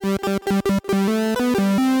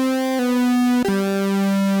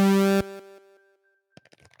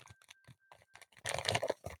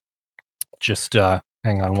Just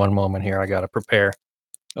hang on one moment here. I got to prepare.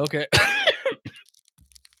 Okay.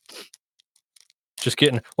 Just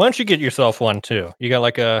kidding. Why don't you get yourself one too? You got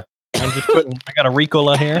like a. I got a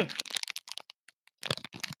Ricola here.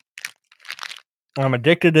 I'm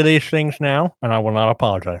addicted to these things now, and I will not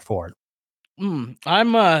apologize for it.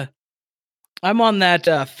 I'm on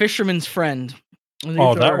that Fisherman's Friend.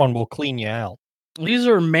 That one will clean you out. These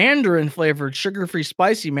are mandarin flavored, sugar-free,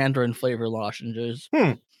 spicy mandarin flavor lozenges.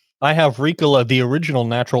 I have Ricola, the original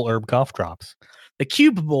natural herb cough drops. The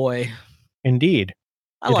Cube Boy. Indeed.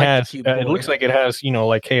 I like the Cube Boy. It looks like it has,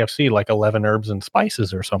 like KFC, like 11 herbs and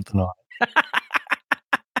spices or something on it.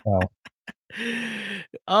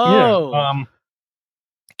 Oh.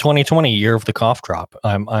 2020, year of the cough drop.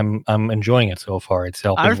 I'm enjoying it so far. It's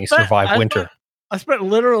helping me survive winter. I spent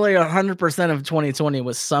literally 100% of 2020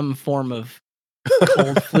 with some form of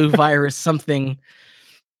cold flu virus, something.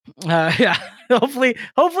 Yeah. Hopefully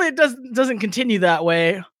it doesn't continue that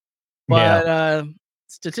way. But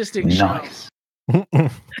statistics nice. So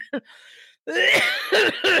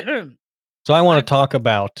I want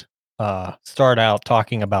to start out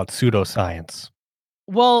talking about pseudoscience.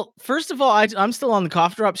 Well, first of all, I'm still on the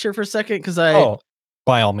cough drops here for a second because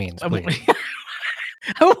by all means, please.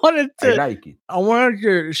 I wanted to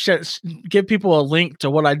give people a link to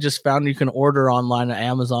what I just found you can order online at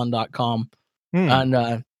Amazon.com.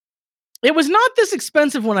 And it was not this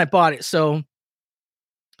expensive when I bought it, so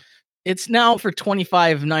it's now for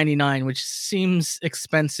 $25.99, which seems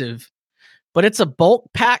expensive, but it's a bulk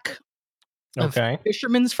pack of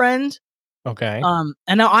Fisherman's Friend. Okay.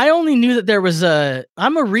 And now I only knew that there was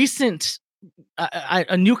I'm a recent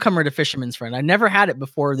a newcomer to Fisherman's Friend. I never had it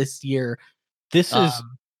before this year.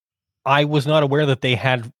 I was not aware that they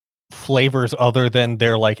had flavors other than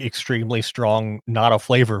their like extremely strong, not a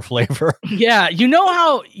flavor. Yeah, you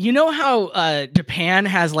know how Japan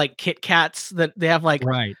has like Kit Kats that they have like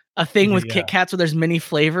a thing with Kit Kats where there's many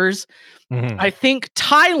flavors. I think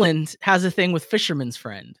Thailand has a thing with Fisherman's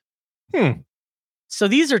Friend. So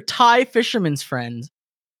these are Thai Fisherman's Friends,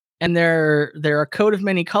 and they're a coat of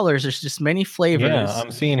many colors. There's just many flavors. Yeah,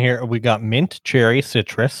 I'm seeing here we got mint, cherry,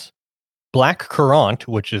 citrus, black currant,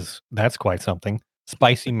 that's quite something,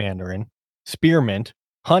 spicy mandarin, spearmint,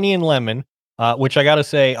 honey and lemon, which I gotta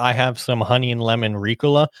say, I have some honey and lemon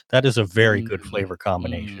Ricola. That is a very good flavor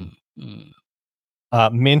combination.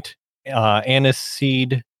 Mint,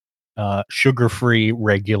 aniseed, sugar-free,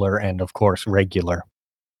 regular, and of course, regular.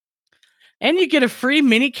 And you get a free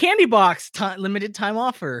mini candy box limited time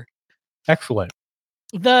offer. Excellent.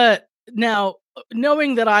 Now,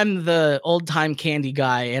 knowing that I'm the old time candy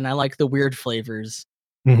guy and I like the weird flavors,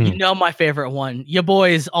 you know my favorite one. Your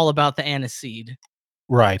boy is all about the aniseed.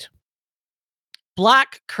 Right.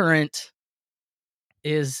 Black currant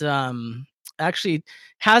is actually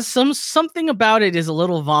has something about it is a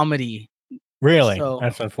little vomity. Really? So,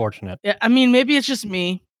 that's unfortunate. I mean, maybe it's just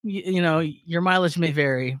me. You know, your mileage may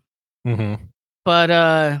vary. But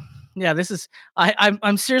yeah, this is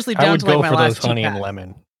I'm seriously down to like my last 2 packs. I would go for those honey and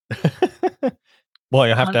lemon. Well,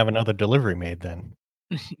 you'll have to have another delivery made then.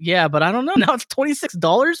 Yeah, but I don't know. Now it's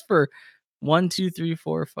 $26 for 1, 2, 3,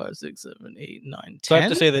 4, 5, 6, 7, 8, 9, 10. So I have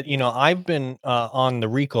to say that I've been on the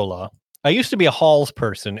Ricola. I used to be a Halls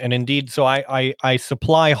person, and indeed, so I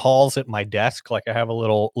supply Halls at my desk. Like I have a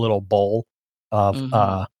little bowl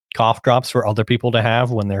of cough drops for other people to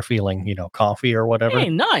have when they're feeling coffee or whatever. Hey,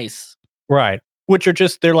 nice. Right. Which are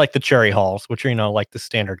they're like the cherry Halls, which are, like the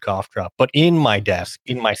standard cough drop. But in my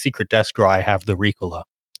secret desk drawer, I have the Ricola,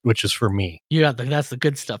 which is for me. Yeah, that's the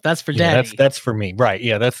good stuff. That's for daddy. That's for me. Right.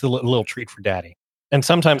 Yeah, that's the little treat for daddy. And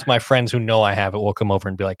sometimes my friends who know I have it will come over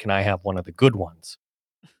and be like, can I have one of the good ones?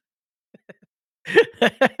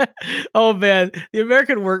 Oh, man. The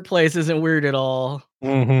American workplace isn't weird at all.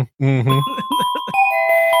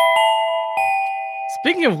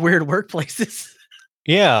 Speaking of weird workplaces.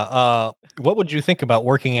 Yeah. What would you think about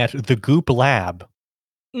working at the Goop Lab?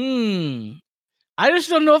 I just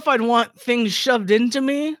don't know if I'd want things shoved into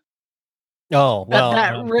me. Oh, well.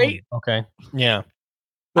 At that rate. Okay. Yeah.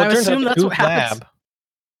 Well, I assume that's what happens. Lab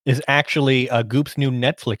is actually Goop's new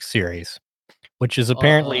Netflix series, which is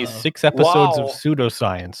apparently 6 episodes of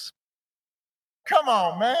pseudoscience. Come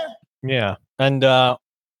on, man. Yeah. And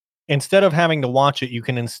instead of having to watch it, you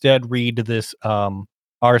can instead read this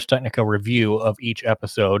Ars Technica review of each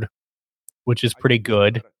episode, which is pretty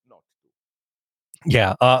good.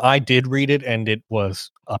 Yeah, I did read it, and it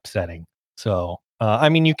was upsetting. So, I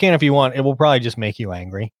mean, you can if you want. It will probably just make you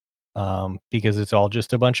angry, because it's all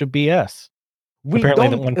just a bunch of BS. Apparently,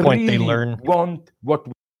 at one point they learn what.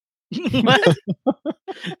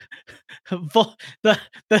 the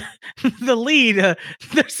the lead, their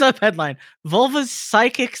subheadline: Vulvas,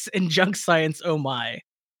 Psychics, and Junk Science. Oh my!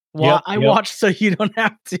 I watched so you don't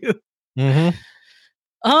have to. Mm-hmm.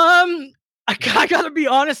 I gotta be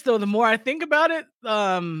honest though. The more I think about it,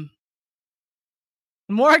 the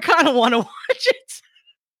more I kind of want to watch it.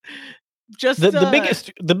 Just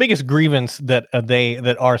the biggest grievance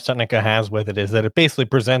that Ars Technica has with it is that it basically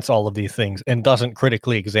presents all of these things and doesn't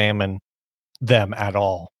critically examine them at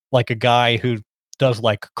all. Like a guy who does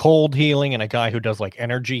like cold healing and a guy who does like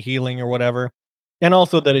energy healing or whatever, and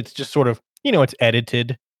also that it's just sort of it's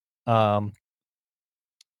edited, and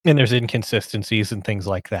there's inconsistencies and things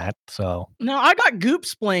like that. So no, I got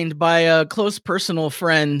goop-splained by a close personal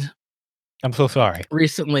friend. I'm so sorry.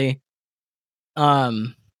 Recently,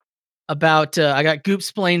 about I got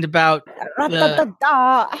goop-splained about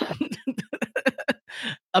about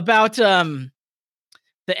the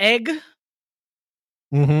egg.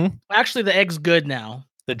 Mm-hmm. Actually, the egg's good now.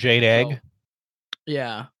 The jade egg.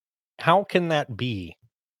 Yeah. How can that be?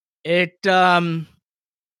 It apparently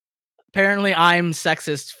I'm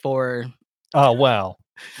sexist for. Oh well.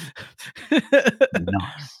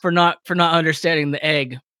 for not understanding the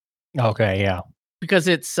egg. Okay, yeah. Because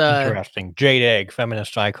it's interesting. Jade egg,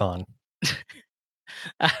 feminist icon.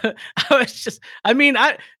 I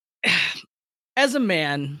as a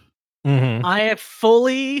man, I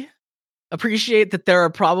fully appreciate that there are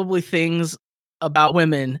probably things about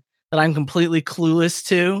women that I'm completely clueless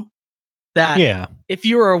to. That if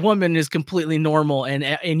you are a woman is completely normal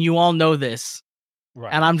and you all know this.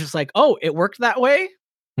 Right. And I'm just like, oh, it worked that way?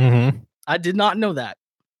 Mm-hmm. I did not know that.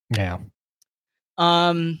 Yeah.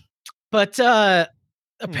 But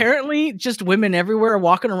apparently just women everywhere are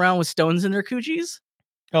walking around with stones in their coochies.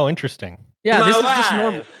 Oh, interesting. Yeah, this is just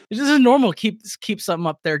normal. This is normal. Keep something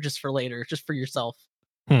up there just for later, just for yourself.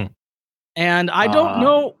 And I don't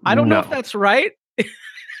know. I don't know if that's right.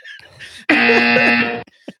 I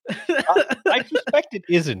suspect it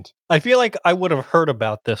isn't. I feel like I would have heard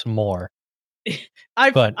about this more. I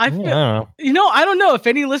don't know if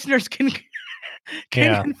any listeners can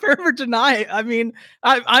confirm or deny. I mean,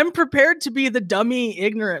 I'm prepared to be the dummy,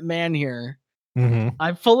 ignorant man here. Mm-hmm.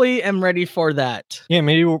 I fully am ready for that. Yeah,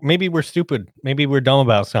 maybe we're stupid. Maybe we're dumb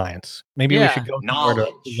about science. Maybe we should go somewhere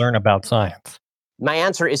to learn about science. My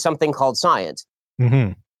answer is something called science.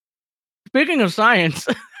 Mm-hmm. Speaking of science,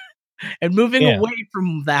 and moving away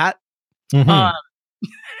from that, mm-hmm.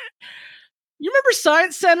 You remember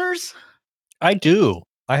science centers? I do.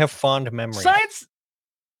 I have fond memories. Science.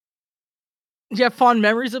 Do you have fond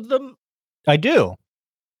memories of them? I do.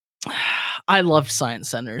 I loved science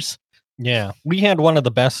centers. Yeah, we had one of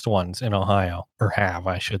the best ones in Ohio, or have,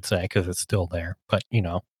 I should say, because it's still there. But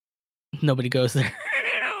nobody goes there.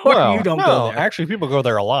 Well, you don't go there. Actually, people go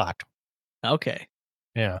there a lot. Okay.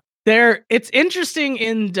 Yeah. It's interesting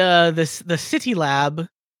in the City Lab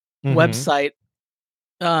website.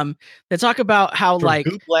 They talk about how from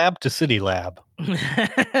Goop Lab to City Lab.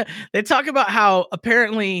 They talk about how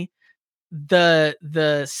apparently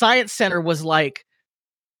the science center was like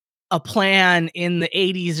a plan in the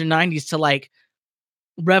 80s or 90s to like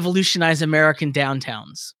revolutionize American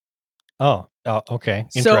downtowns. Oh, okay.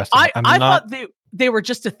 So I thought they were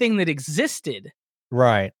just a thing that existed.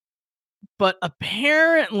 Right. But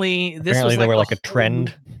apparently this was they were like a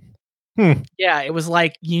trend. Yeah, it was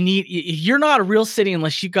like you're not a real city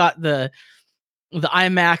unless you got the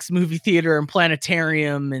IMAX movie theater and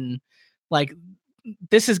planetarium, and like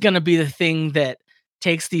this is going to be the thing that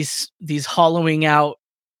takes these hollowing out,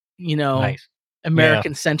 nice.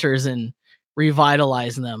 American centers and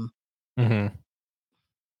revitalize them. Mm-hmm.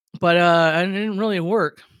 But it didn't really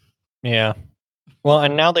work. Yeah. Well,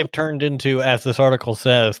 and now they've turned into, as this article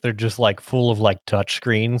says, they're just like full of like touch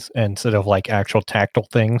screens instead of like actual tactile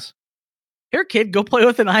things. Here, kid, go play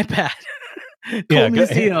with an iPad.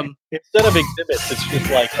 Museum. Instead of exhibits, it's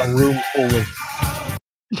just like a room full of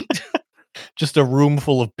just a room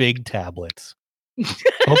full of big tablets.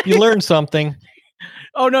 Hope you learned something.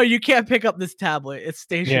 Oh no, you can't pick up this tablet. It's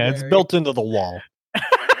stationary. Yeah, it's built into the wall.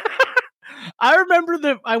 I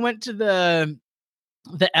remember I went to the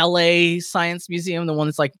LA Science Museum, the one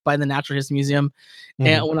that's like by the Natural History Museum.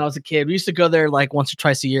 And when I was a kid, we used to go there like once or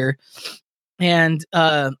twice a year. And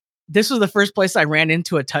this was the first place I ran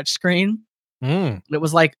into a touch screen. It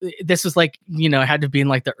was like, this was like, it had to be in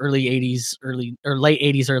like the early 80s, late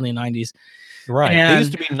 80s, early 90s. Right. And it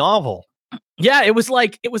used to be novel. Yeah, it was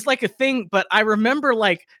like a thing. But I remember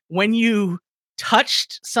like when you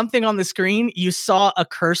touched something on the screen, you saw a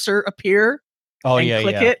cursor appear. Oh, and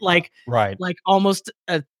click it like right, like almost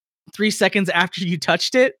 3 seconds after you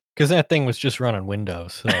touched it, because that thing was just running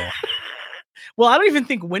Windows. So Well, I don't even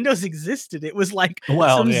think Windows existed. It was like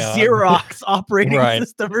Well, some yeah. Xerox operating Right.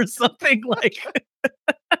 system or something. Like,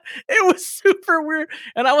 it was super weird.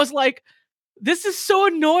 And I was like, this is so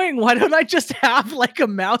annoying. Why don't I just have like a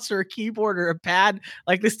mouse or a keyboard or a pad?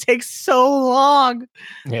 Like, this takes so long.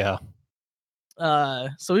 Yeah.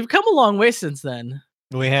 So we've come a long way since then.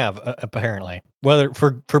 We have, apparently. Whether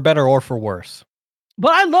for better or for worse.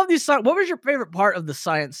 But I love these. What was your favorite part of the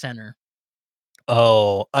Science Center?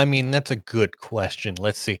 Oh, I mean, that's a good question.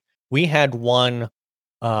 Let's see. We had one,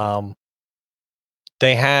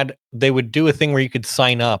 they would do a thing where you could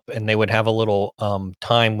sign up and they would have a little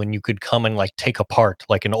time when you could come and like take apart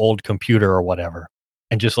like an old computer or whatever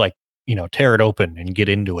and just like, tear it open and get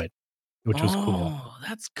into it, which was cool. Oh,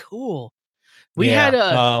 that's cool. We had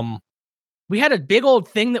a big old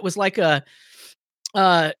thing that was like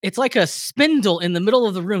it's like a spindle in the middle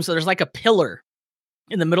of the room. So there's like a pillar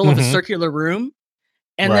in the middle of a circular room.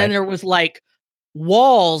 And then there was like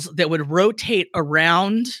walls that would rotate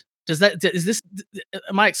around.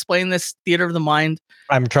 Am I explaining this theater of the mind?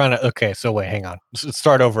 I'm trying to, okay, so wait, hang on.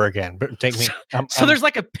 Start over again, but take me. There's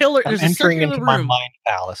like a pillar. There's a circular room. My mind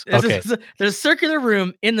palace. Okay. There's a circular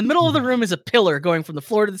room. In the middle of the room is a pillar going from the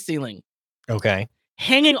floor to the ceiling. Okay.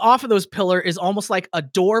 Hanging off of those pillar is almost like a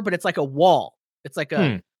door, but it's like a wall. It's like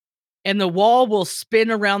and the wall will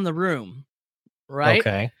spin around the room. Right?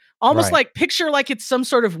 Okay. Almost like picture like it's some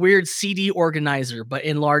sort of weird CD organizer, but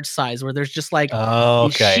in large size where there's just like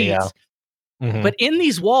these sheets. Yeah. Mm-hmm. But in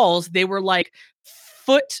these walls, they were like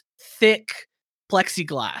foot thick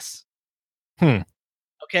plexiglass.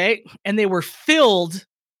 Okay. And they were filled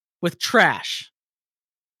with trash.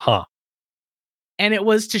 Huh. And it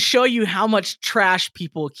was to show you how much trash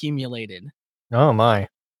people accumulated. Oh my.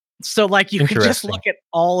 So like you could just look at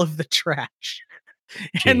all of the trash.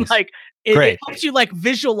 And like it helps you like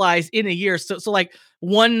visualize in a year. So like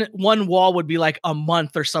one wall would be like a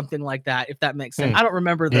month or something like that, if that makes sense. I don't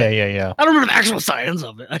remember yeah. I don't remember the actual science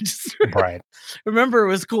of it. I just remember it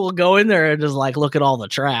was cool to go in there and just like look at all the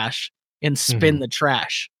trash and spin the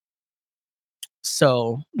trash.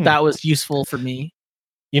 So that was useful for me.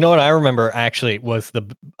 You know what I remember actually was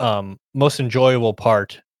the most enjoyable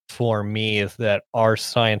part for me is that our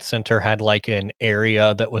science center had like an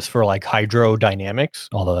area that was for like hydrodynamics,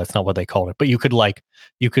 although that's not what they called it, but you could there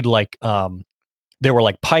were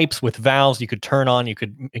like pipes with valves you could turn on, you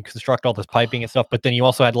could construct all this piping and stuff, but then you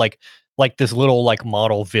also had like this little like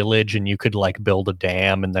model village and you could like build a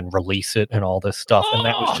dam and then release it and all this stuff. And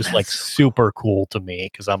that was just like super cool to me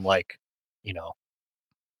because I'm like,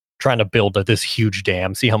 trying to build this huge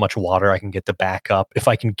dam, see how much water I can get to back up, if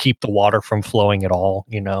I can keep the water from flowing at all,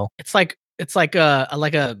 It's like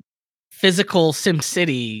a physical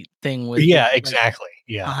SimCity thing with exactly.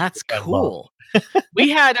 Yeah. Oh, that's cool.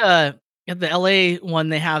 We had at the LA one,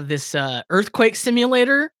 they have this earthquake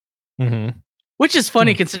simulator. Which is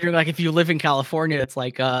funny considering like if you live in California, it's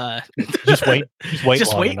like just wait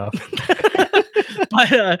long enough.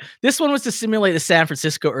 But this one was to simulate the San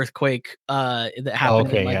Francisco earthquake that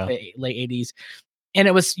happened in like the late 80s. And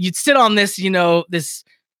you'd sit on this,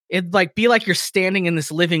 it'd like be like you're standing in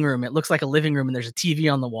this living room. It looks like a living room and there's a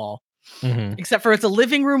TV on the wall. Except for it's a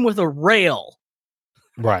living room with a rail.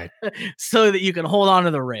 Right. So that you can hold on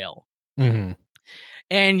to the rail.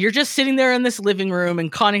 And you're just sitting there in this living room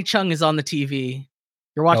and Connie Chung is on the TV.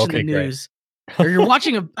 You're watching the news. Or you're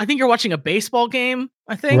watching I think you're watching a baseball game,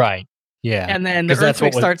 I think. Right. Yeah. And then the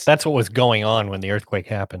earthquake starts. That's what was going on when the earthquake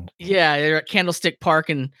happened. Yeah, they're at Candlestick Park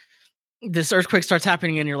and this earthquake starts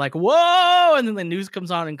happening and you're like, whoa! And then the news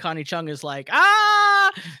comes on and Connie Chung is like,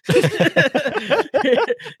 ah!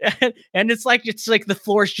 and it's like the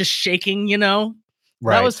floor is just shaking,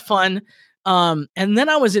 Right. That was fun. And then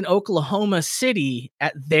I was in Oklahoma City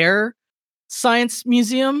at their science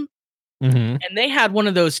museum, and they had one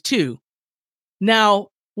of those too. Now,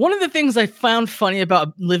 one of the things I found funny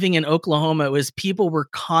about living in Oklahoma was people were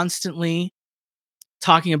constantly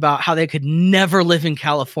talking about how they could never live in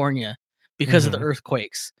California because of the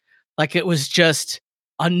earthquakes. Like it was just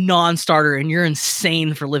a non-starter and you're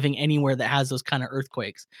insane for living anywhere that has those kind of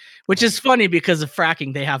earthquakes, which is funny because of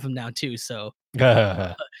fracking. They have them now too. So,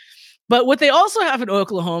 but what they also have in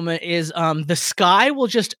Oklahoma is the sky will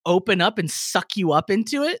just open up and suck you up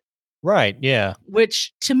into it. Right. Yeah.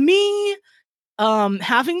 Which to me,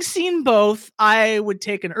 having seen both, I would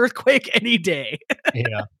take an earthquake any day.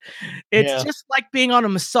 Yeah. It's just like being on a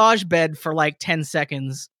massage bed for like 10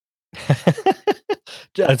 seconds.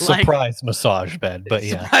 A surprise massage bed, but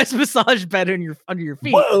surprise massage bed under your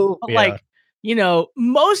feet. Whoa. But like,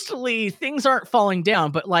 mostly things aren't falling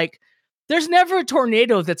down, but like there's never a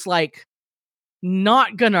tornado that's like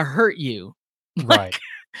not gonna hurt you. Right.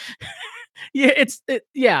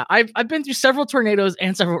 Yeah, I've been through several tornadoes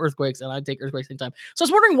and several earthquakes, and I take earthquakes anytime. So I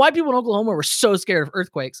was wondering why people in Oklahoma were so scared of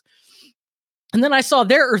earthquakes. And then I saw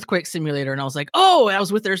their earthquake simulator, and I was like, "Oh!" I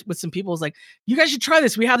was with some people. I was like, "You guys should try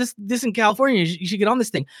this. We have this in California. You should get on this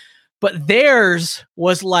thing." But theirs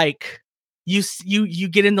was like, you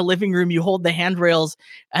get in the living room, you hold the handrails,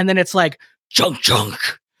 and then it's like chunk chunk.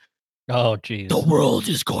 Oh, geez. The world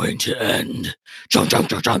is going to end. Chunk chunk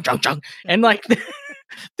chunk chunk chunk chunk. And like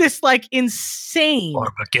this like insane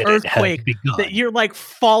earthquake that you're like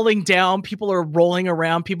falling down. People are rolling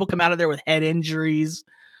around. People come out of there with head injuries.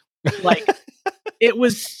 Like it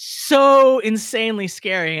was so insanely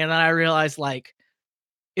scary. And then I realized, like,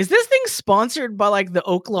 is this thing sponsored by like the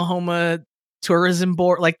Oklahoma Tourism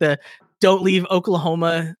Board, like the Don't Leave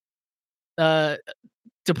Oklahoma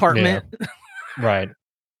department? Yeah. Right.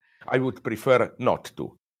 I would prefer not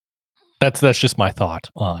to. That's just my thought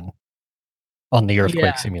on the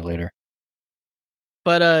earthquake simulator.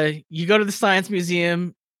 But you go to the science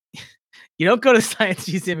museum. You don't go to the science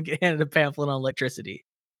museum and get handed a pamphlet on electricity.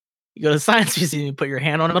 You go to the science museum and put your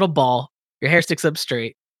hand on a metal ball, your hair sticks up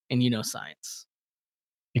straight, and you know science.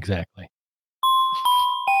 Exactly.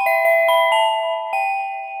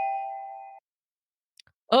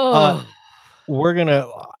 Oh, we're gonna.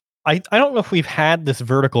 I don't know if we've had this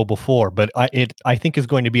vertical before, but I think is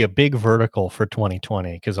going to be a big vertical for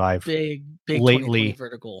 2020 because I've big lately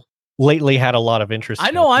vertical. Lately had a lot of interest.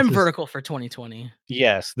 I know I'm vertical for 2020.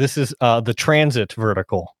 Yes, this is the transit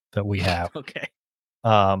vertical that we have. Okay.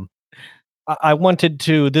 I wanted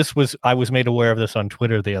to. I was made aware of this on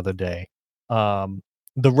Twitter the other day.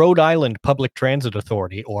 The Rhode Island Public Transit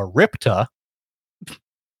Authority, or RIPTA,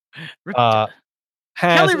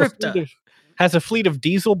 has a fleet of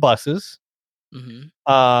diesel buses,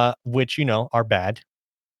 which are bad.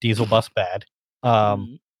 Diesel bus bad.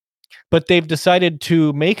 But they've decided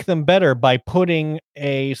to make them better by putting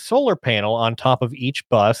a solar panel on top of each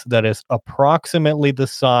bus that is approximately the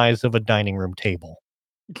size of a dining room table.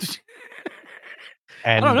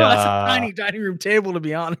 And, I don't know. That's a tiny dining room table, to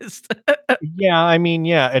be honest. Yeah, I mean,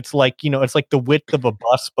 yeah, it's like it's like the width of a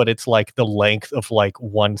bus, but it's like the length of like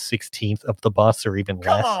 1/16 of the bus, or even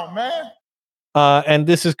less. Come on, man. And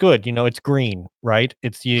this is good. It's green, right?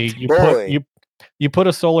 It's you put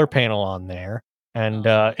a solar panel on there, and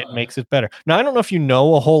it makes it better. Now, I don't know if you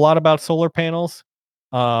know a whole lot about solar panels,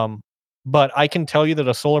 but I can tell you that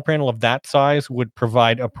a solar panel of that size would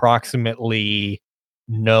provide approximately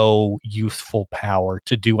no useful power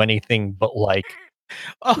to do anything but like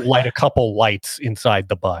light a couple lights inside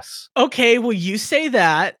the bus. Okay, well, you say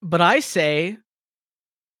that, but I say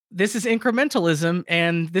this is incrementalism,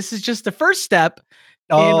 and this is just the first step.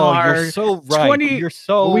 You're so right. You're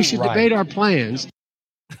so we should debate our plans.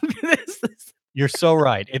 You're so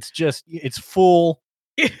right. It's full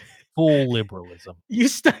liberalism. You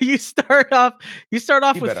start off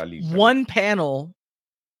with one panel,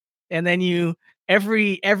 and then you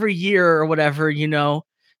every year or whatever, you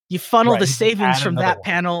funnel the savings from that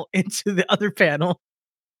panel into the other panel.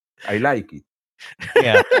 I like it.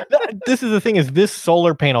 Yeah. This is the thing, is this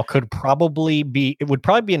solar panel would probably be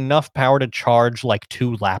enough power to charge like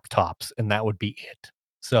 2 laptops, and that would be it.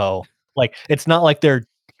 So like, it's not like they're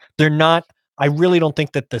not, I really don't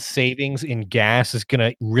think that the savings in gas is going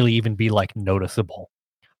to really even be like noticeable.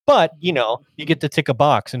 But, you get to tick a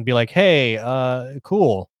box and be like, hey,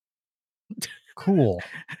 cool.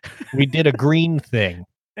 We did a green thing.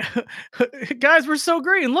 Guys, we're so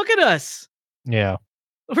green. Look at us. Yeah.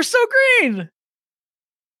 We're so green.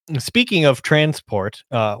 Speaking of transport,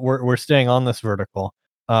 we're staying on this vertical.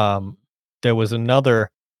 There was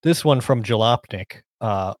this one from Jalopnik,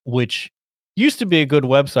 which used to be a good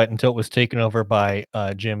website until it was taken over by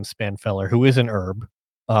Jim Spanfeller, who is an herb.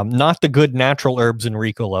 Not the good natural herbs in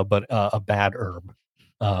Ricola, but a bad herb.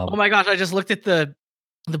 Oh my gosh, I just looked at the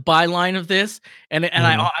byline of this, and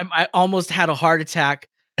I almost had a heart attack.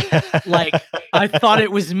 Like, I thought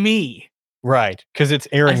it was me. Right, because it's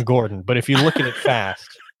Aaron Gordon. But if you look at it fast.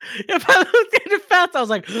 If I looked at it fast, I was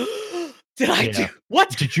like, did I do what?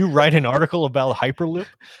 Did you write an article about Hyperloop?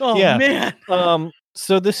 Oh, man.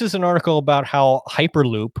 So this is an article about how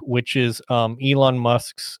Hyperloop, which is Elon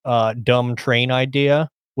Musk's dumb train idea,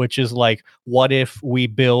 which is like, what if we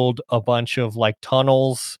build a bunch of like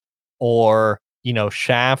tunnels or,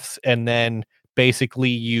 shafts, and then basically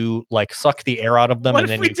you like suck the air out of them. What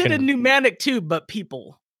and if then we did a pneumatic tube, but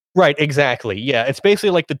people? Right, exactly. Yeah, it's basically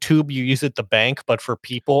like the tube you use at the bank, but for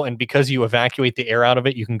people. And because you evacuate the air out of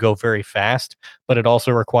it, you can go very fast, but it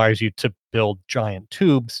also requires you to build giant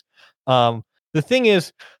tubes. The thing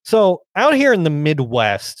is, so out here in the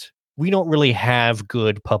Midwest, we don't really have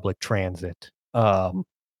good public transit.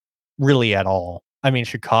 really at all. I mean,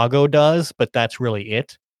 Chicago does, but that's really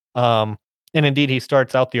it. And indeed, he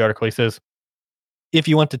starts out the article. He says, if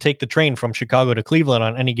you want to take the train from Chicago to Cleveland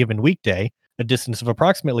on any given weekday, a distance of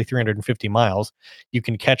approximately 350 miles, you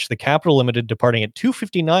can catch the Capital Limited departing at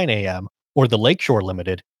 2:59 a.m. or the Lakeshore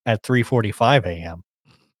Limited at 3:45 a.m.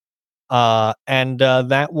 And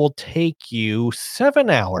that will take you 7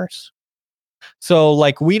 hours. So,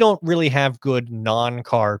 like, we don't really have good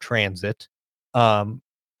non-car transit.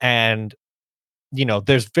 And,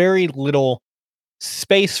 there's very little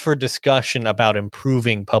space for discussion about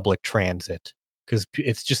improving public transit because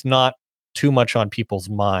it's just not too much on people's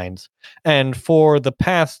minds. And for the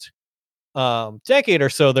past decade or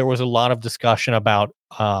so, there was a lot of discussion about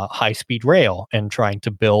high-speed rail and trying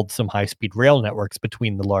to build some high-speed rail networks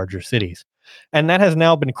between the larger cities. And that has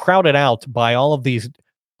now been crowded out by all of these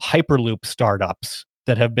Hyperloop startups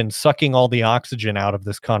that have been sucking all the oxygen out of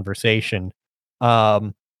this conversation,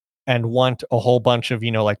 and want a whole bunch of,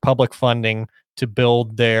 like public funding to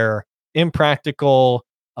build their impractical,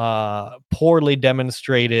 poorly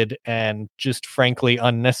demonstrated, and just frankly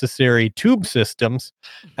unnecessary tube systems.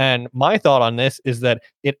 And my thought on this is that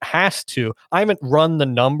it has to, I haven't run the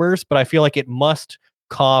numbers, but I feel like it must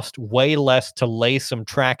cost way less to lay some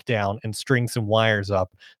track down and string some wires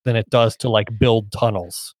up than it does to like build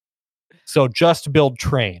tunnels. So just build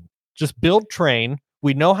train. Just build train.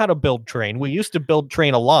 We know how to build train. We used to build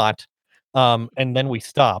train a lot, and then we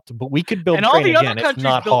stopped. But we could build and train all the again. other countries it's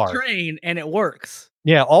not built hard. train, and it works.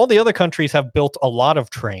 Yeah, all the other countries have built a lot of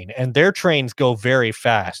train, and their trains go very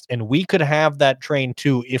fast. And we could have that train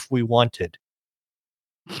too if we wanted.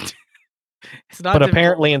 It's not but difficult.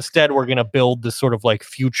 Apparently, instead, we're going to build this sort of like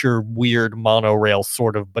future weird monorail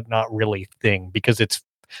sort of, but not really thing because it's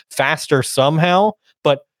faster somehow.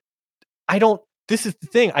 But this is the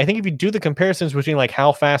thing. I think if you do the comparisons between like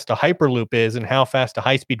how fast a Hyperloop is and how fast a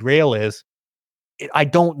high-speed rail is, I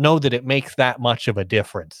don't know that it makes that much of a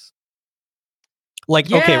difference.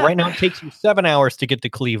 Like, okay, right now it takes you 7 hours to get to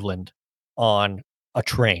Cleveland on a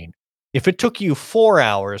train. If it took you 4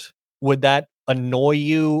 hours, would that annoy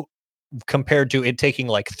you compared to it taking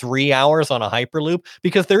like 3 hours on a Hyperloop?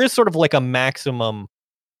 Because there is sort of like a maximum,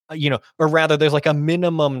 or rather there's like a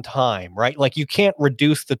minimum time, right? Like you can't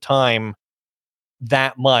reduce the time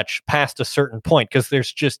that much past a certain point because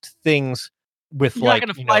there's just things with you're not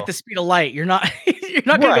going to fly at the speed of light. You're not going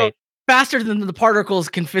to go faster than the particles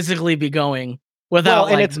can physically be going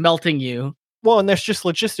without it's melting you. Well, and there's just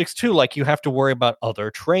logistics too. Like you have to worry about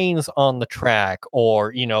other trains on the track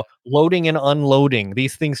or, loading and unloading.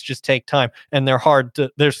 These things just take time and they're hard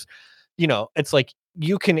to, it's like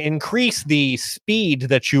you can increase the speed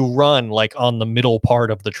that you run like on the middle part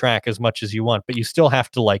of the track as much as you want, but you still have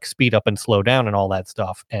to like speed up and slow down and all that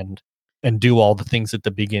stuff and do all the things at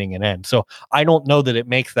the beginning and end. So I don't know that it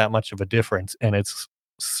makes that much of a difference. And it's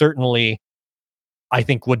certainly, I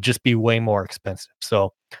think, would just be way more expensive.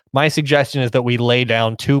 So my suggestion is that we lay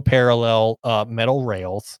down 2 parallel metal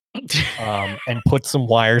rails and put some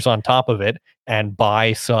wires on top of it and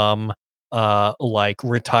buy some like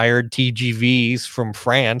retired TGVs from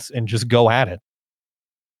France and just go at it.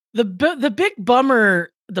 The big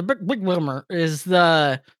bummer is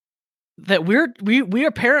that we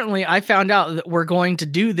apparently, I found out that we're going to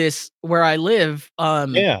do this where I live.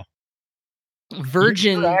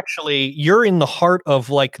 Virgin, you're in the heart of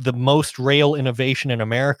like the most rail innovation in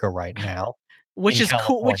America right now, which is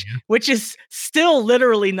cool. Which is still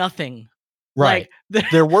literally nothing. Right. Like,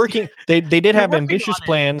 they're working. They did have ambitious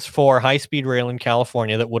plans for high-speed rail in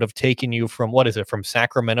California that would have taken you from from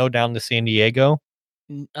Sacramento down to San Diego.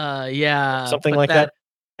 Something like that.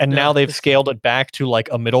 And now they've scaled it back to like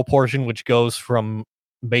a middle portion, which goes from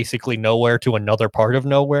basically nowhere to another part of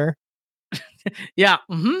nowhere. Yeah.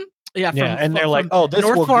 Mm-hmm. Yeah. And they're like, oh, this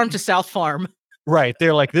North Farm to South Farm. Right.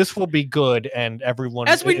 They're like, this will be good, and everyone,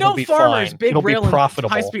 as we know, farmers, fine. big it'll rail be profitable.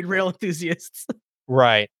 High-speed rail enthusiasts.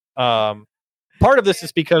 Right. Part of this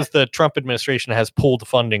is because the Trump administration has pulled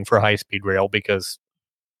funding for high-speed rail because,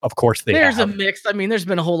 of course, there's a mix. I mean, there's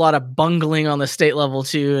been a whole lot of bungling on the state level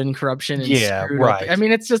too, and corruption. And right. I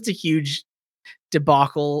mean, it's just a huge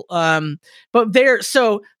debacle. But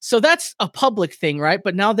so that's a public thing, right?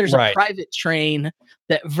 But now there's a private train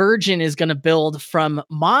that Virgin is going to build from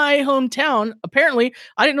my hometown. Apparently,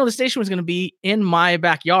 I didn't know the station was going to be in my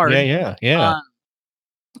backyard. Yeah.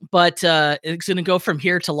 But it's going to go from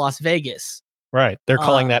here to Las Vegas. Right. They're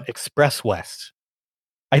calling that Express West.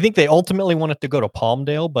 I think they ultimately want it to go to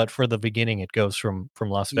Palmdale, but for the beginning, it goes from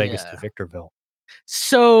Las Vegas to Victorville.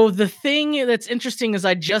 So the thing that's interesting is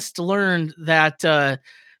I just learned that the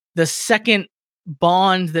second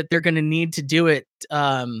bond that they're going to need to do it,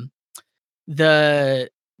 the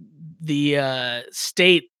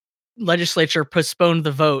state legislature postponed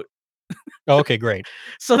the vote. Okay, great.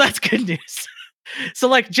 So that's good news. So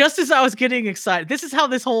like just as I was getting excited, this is how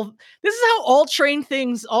all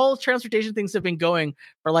transportation things have been going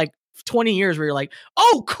for like 20 years, where you're like,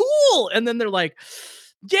 oh cool, and then they're like,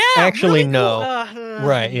 yeah, actually really no, cool.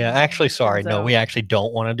 right, yeah, actually sorry, no, we actually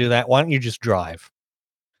don't want to do that. Why don't you just drive?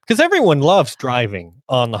 Because everyone loves driving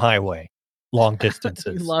on the highway long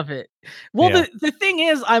distances. We love it. Well, the thing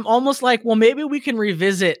is, I'm almost like, well, maybe we can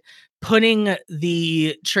revisit putting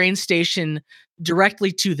the train station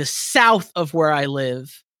directly to the south of where I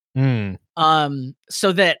live.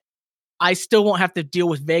 So that I still won't have to deal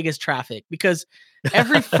with Vegas traffic, because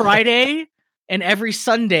every Friday and every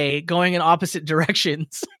Sunday going in opposite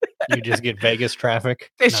directions, you just get Vegas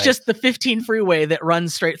traffic. It's just the 15 freeway that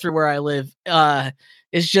runs straight through where I live.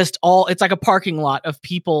 It's just it's like a parking lot of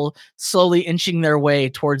people slowly inching their way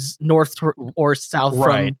towards north or south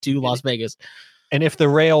to Las Vegas. And if the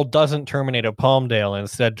rail doesn't terminate at Palmdale and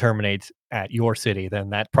instead terminates at your city, then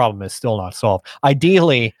that problem is still not solved.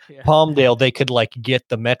 Ideally, Palmdale, they could like get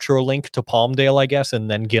the Metro link to Palmdale, I guess,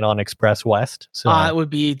 and then get on Express West. So it would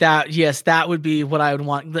be that. Yes, that would be what I would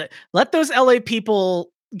want. Let those LA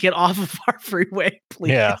people get off of our freeway,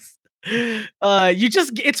 please. Yeah.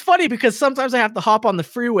 It's funny because sometimes I have to hop on the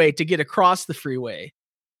freeway to get across the freeway.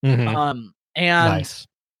 Mm-hmm. Nice.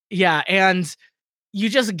 Yeah, and you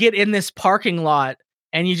just get in this parking lot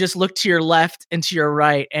and you just look to your left and to your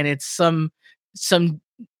right, and it's some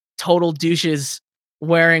total douches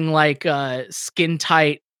wearing like skin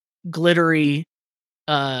tight, glittery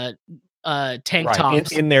tank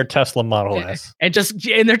tops in their Tesla Model S, and just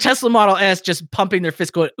in their Tesla Model S, just pumping their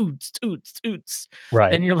fist, going oots oots oots.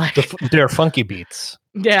 Right, and you're like, they're funky beats.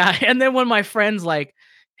 Yeah, and then when my friend's like,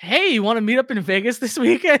 "Hey, you want to meet up in Vegas this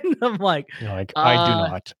weekend?" I'm like, I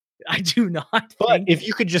do not. But if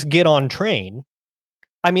you could just get on train,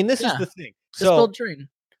 I mean, this is the thing. Just build train.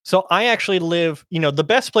 So I actually live, the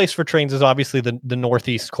best place for trains is obviously the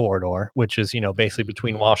Northeast Corridor, which is, basically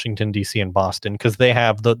between Washington, D.C. and Boston, because they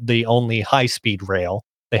have the only high-speed rail.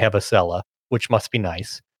 They have Acela, which must be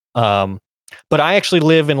nice. But I actually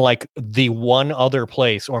live in like the one other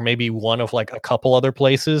place, or maybe one of like a couple other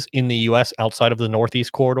places in the U.S. outside of the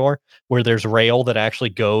Northeast Corridor where there's rail that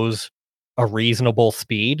actually goes a reasonable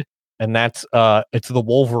speed. And that's it's the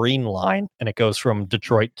Wolverine line, and it goes from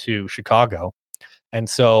Detroit to Chicago. And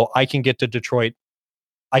so I can get to Detroit.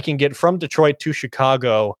 I can get from Detroit to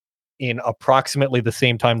Chicago in approximately the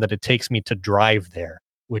same time that it takes me to drive there,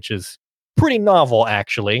 which is pretty novel,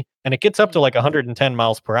 actually. And it gets up to like 110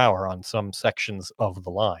 miles per hour on some sections of the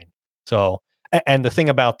line. So, and the thing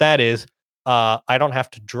about that is I don't have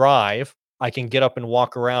to drive. I can get up and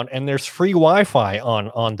walk around, and there's free Wi-Fi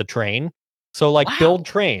on the train. So like, build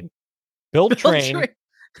train.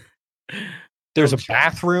 There's a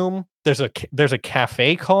bathroom. There's a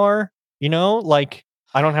cafe car. Like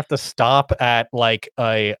I don't have to stop at like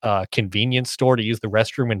a convenience store to use the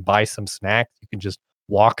restroom and buy some snacks. You can just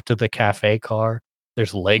walk to the cafe car.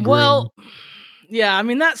 There's leg room. Well, yeah. I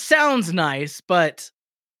mean, that sounds nice, but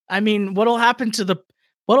I mean, what'll happen to the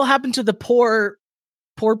poor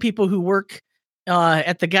people who work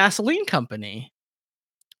at the gasoline company?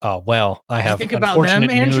 Oh, well, I have unfortunate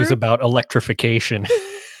news about electrification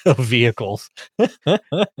of vehicles. They're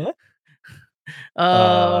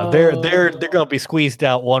going to be squeezed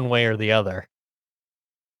out one way or the other.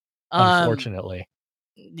 Unfortunately.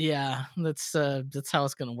 Yeah, that's how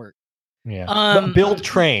it's going to work. Yeah. Build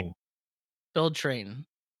train. Build train.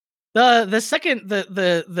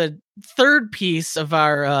 The third piece of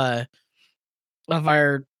our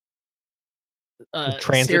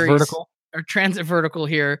transit series, vertical. Our transit vertical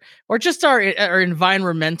here, or just our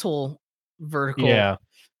environmental vertical. Yeah.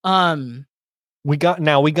 We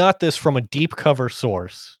got this from a deep cover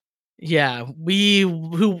source. Yeah,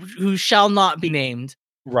 who shall not be named.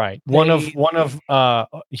 Right. One of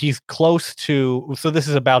he's close to, so this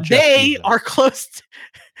is about Jeff They Bezos. are close to,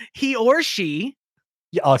 he or she.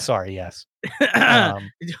 Yeah, oh, sorry, yes.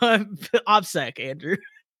 OPSEC, Andrew.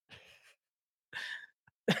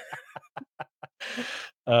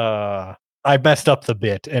 I messed up the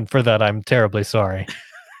bit, and for that I'm terribly sorry.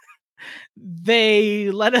 They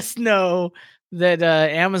let us know that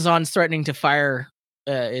Amazon's threatening to fire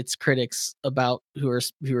its critics about who are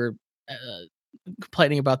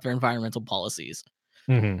complaining about their environmental policies.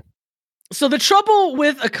 Mm-hmm. So the trouble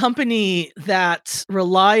with a company that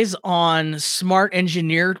relies on smart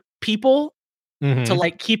engineer people to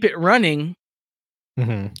like keep it running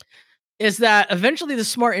is that eventually the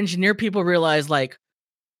smart engineer people realize like,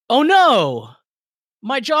 oh no,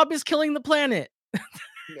 my job is killing the planet.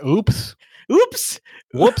 Oops. Oops.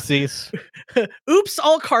 Whoopsies. Oops,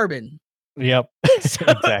 all carbon. Yep.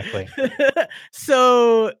 Exactly.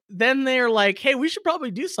 So then they're like, hey, we should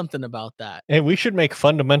probably do something about that. Hey, we should make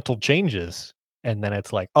fundamental changes. And then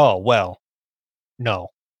it's like, oh, well, no.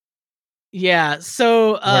 Yeah.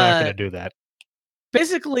 So We're not going to do that.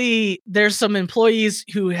 Basically, there's some employees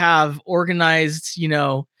who have organized,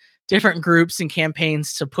 different groups and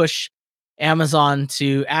campaigns to push Amazon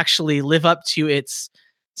to actually live up to its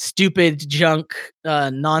stupid junk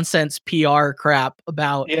nonsense PR crap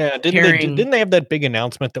about didn't they have that big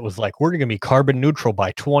announcement that was like, we're going to be carbon neutral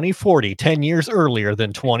by 2040, 10 years earlier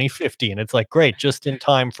than 2050? And it's like, great, just in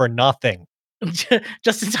time for nothing.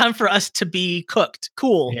 Just in time for us to be cooked.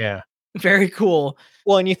 Cool. Yeah. Very cool.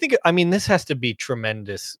 Well, and you think, this has to be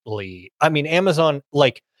tremendously, Amazon,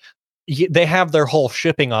 like, they have their whole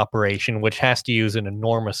shipping operation, which has to use an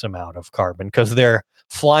enormous amount of carbon because they're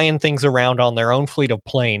flying things around on their own fleet of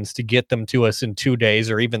planes to get them to us in 2 days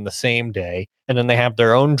or even the same day. And then they have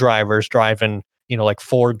their own drivers driving, like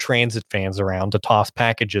Ford Transit vans around to toss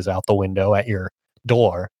packages out the window at your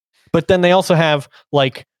door. But then they also have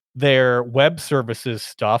like their web services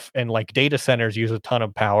stuff, and like data centers use a ton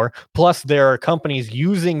of power. Plus there are companies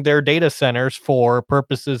using their data centers for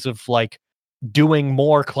purposes of like doing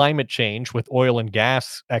more climate change with oil and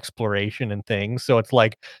gas exploration and things. So it's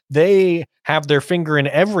like they have their finger in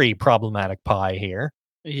every problematic pie here.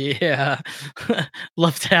 Yeah.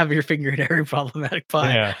 Love to have your finger in every problematic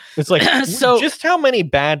pie. Yeah. It's like, so just how many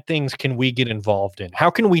bad things can we get involved in?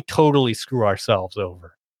 How can we totally screw ourselves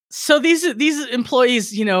over? So these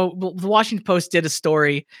employees, the Washington Post did a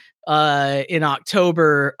story in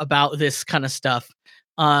October about this kind of stuff.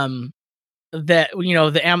 That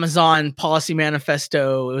the Amazon policy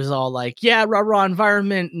manifesto, it was all like, yeah, rah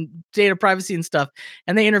environment and data privacy and stuff.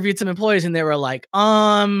 And they interviewed some employees and they were like,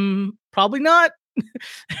 probably not.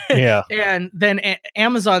 Yeah. And then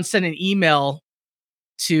Amazon sent an email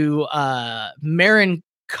to Marin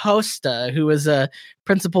Costa, who is a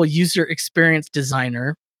principal user experience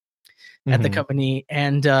designer at the company,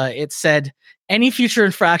 and it said any future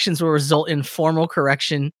infractions will result in formal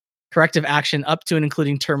corrective action up to and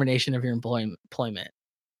including termination of your employment.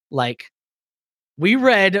 Like, we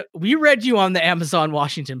read you on the Amazon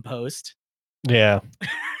Washington Post. Yeah.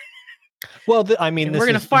 Well, we're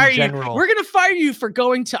gonna fire you. We're gonna fire you for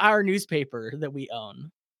going to our newspaper that we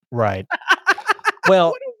own. Right.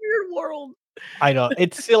 Well, what a weird world. I know,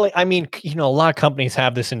 it's silly. A lot of companies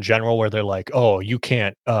have this in general where they're like, oh, you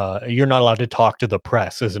can't, you're not allowed to talk to the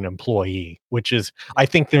press as an employee, which is, I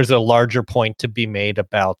think there's a larger point to be made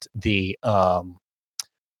about the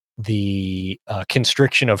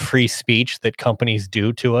constriction of free speech that companies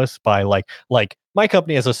do to us by like my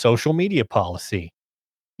company has a social media policy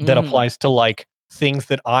that applies to like things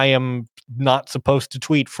that I am not supposed to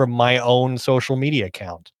tweet from my own social media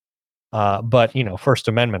account. But First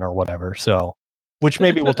Amendment or whatever. So, which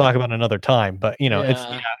maybe we'll talk about another time. But it's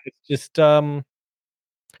just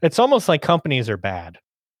it's almost like companies are bad.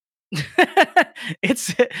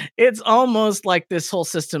 It's almost like this whole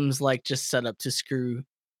system's like just set up to screw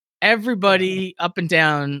everybody up and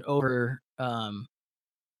down over. But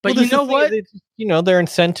you know what? Their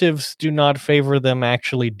incentives do not favor them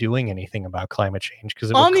actually doing anything about climate change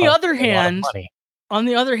because on the other hand,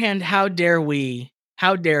 how dare we?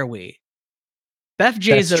 How dare we? Beth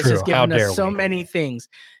Jesus has given us so many things.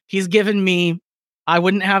 He's given me, I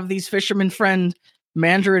wouldn't have these Fisherman Friend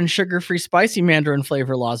Mandarin sugar-free spicy Mandarin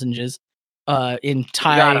flavor lozenges in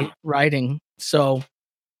Thai writing. So,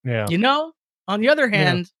 yeah. On the other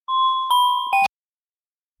hand,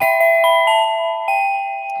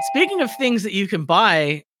 speaking of things that you can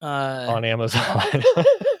buy on Amazon.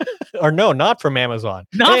 Or no, not from Amazon.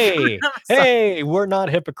 Hey, we're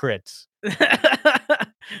not hypocrites.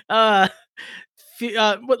 But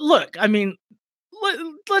look,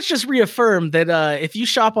 let's just reaffirm that if you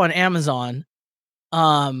shop on Amazon,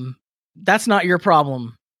 that's not your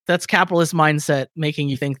problem. That's capitalist mindset making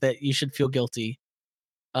you think that you should feel guilty.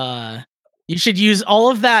 You should use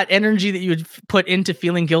all of that energy that you would put into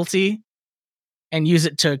feeling guilty and use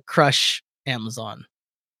it to crush Amazon.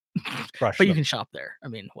 But you can shop there.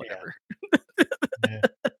 Whatever.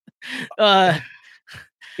 Yeah.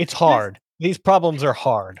 It's hard. These problems are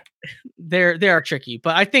hard. They are tricky,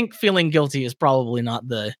 but I think feeling guilty is probably not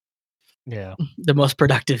the most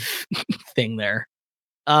productive thing there.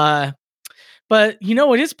 But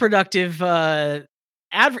what is productive?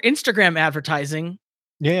 Instagram advertising.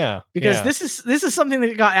 Yeah, because this is something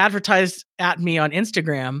that got advertised at me on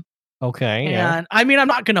Instagram. Okay, and I'm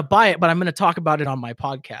not going to buy it, but I'm going to talk about it on my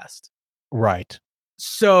podcast. Right.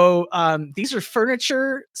 So these are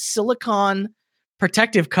furniture silicone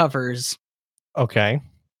protective covers Okay.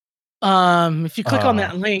 If you click on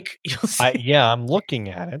that link, you'll see. I'm looking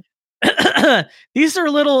at it. These are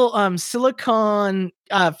little silicone,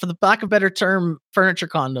 for the lack of a better term, furniture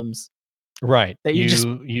condoms. Right. That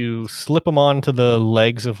you slip them onto the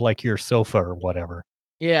legs of like your sofa or whatever.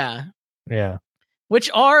 Yeah. Yeah. Which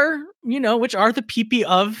are the pee-pee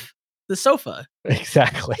of the sofa.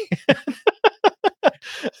 Exactly.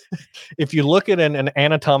 If you look at an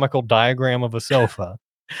anatomical diagram of a sofa.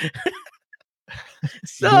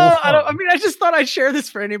 So I just thought I'd share this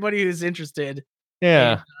for anybody who's interested.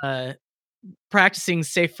 Yeah. In, practicing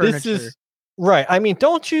safe furniture. Right. I mean,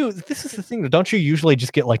 this is the thing, don't you usually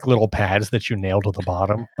just get like little pads that you nail to the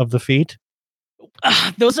bottom of the feet?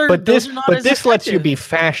 Those are not as this lets you effective. be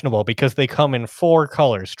fashionable because they come in 4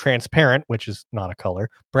 colors: transparent, which is not a color,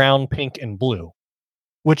 brown, pink, and blue,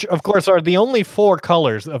 which of course are the only 4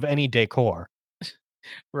 colors of any decor.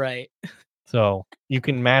 Right. So you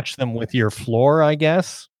can match them with your floor, I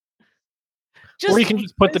guess. Or you can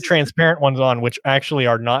just put the transparent ones on, which actually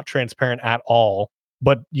are not transparent at all,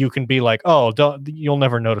 but you can be like, oh, you'll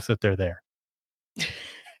never notice that they're there.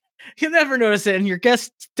 You'll never notice it, and your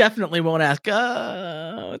guests definitely won't ask,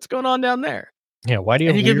 what's going on down there? Yeah, why do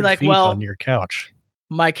you have weird feet on your couch?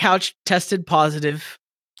 My couch tested positive.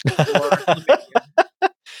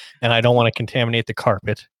 And I don't want to contaminate the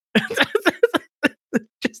carpet.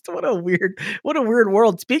 Just what a weird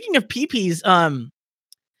world. Speaking of peepees,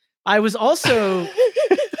 I was also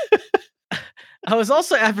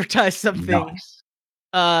advertised something,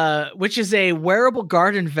 which is a wearable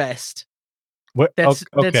garden vest.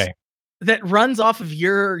 That runs off of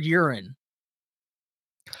your urine.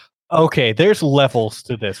 Okay, there's levels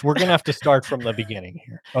to this. We're gonna have to start from the beginning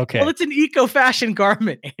here. Okay. Well, it's an eco-fashion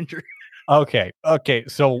garment, Andrew. Okay.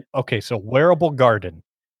 So wearable garden.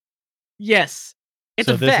 Yes, it's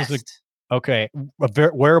a vest. A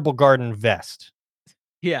wearable garden vest.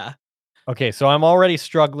 Yeah. Okay, so I'm already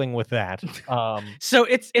struggling with that. So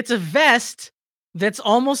it's a vest that's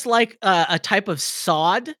almost like a type of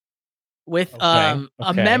sod with a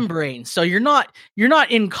membrane. So you're not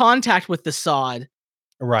in contact with the sod.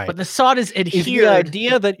 Right. But the sod is adhered. Is the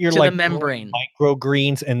idea that you're like the membrane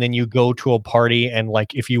microgreens, and then you go to a party, and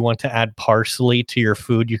like if you want to add parsley to your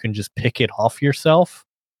food, you can just pick it off yourself?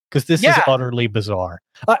 Because this is utterly bizarre.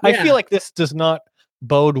 I feel like this does not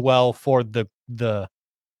bode well for the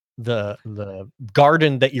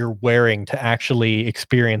garden that you're wearing to actually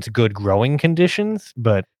experience good growing conditions.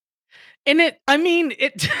 But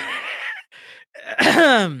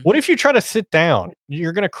what if you try to sit down?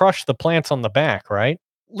 You're going to crush the plants on the back, right?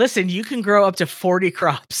 Listen, you can grow up to 40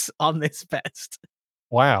 crops on this vest.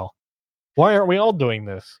 Wow. Why aren't we all doing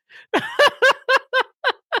this?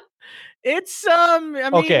 It's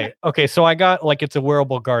okay, so I got like it's a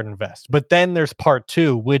wearable garden vest. But then there's part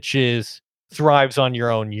 2, which is thrives on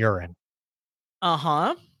your own urine.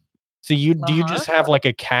 Uh-huh. So do you just have like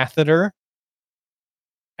a catheter?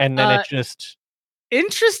 And then it just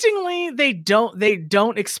interestingly, they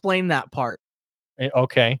don't explain that part.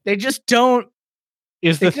 Okay. They just don't.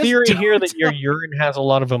 Is the theory here that your urine has a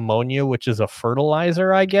lot of ammonia, which is a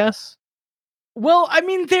fertilizer, I guess? Well, I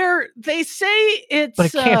mean, they say it's, but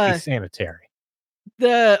it can't be sanitary.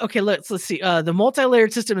 Let's see. The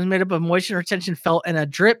multi-layered system is made up of moisture retention felt and a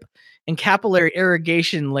drip and capillary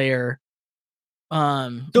irrigation layer. They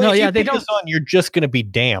don't. This on, you're just going to be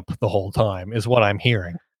damp the whole time, is what I'm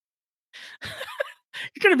hearing.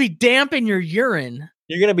 You're going to be damp in your urine.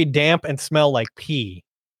 You're going to be damp and smell like pee.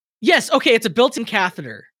 Yes. Okay. It's a built-in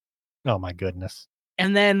catheter. Oh my goodness.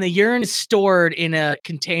 And then the urine is stored in a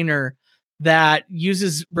container that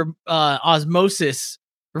uses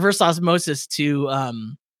reverse osmosis to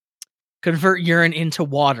convert urine into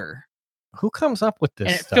water. Who comes up with this?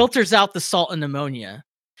 And it filters out the salt and ammonia.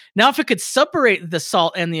 Now, if it could separate the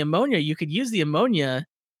salt and the ammonia, you could use the ammonia.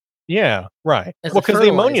 Yeah, right. Well, because the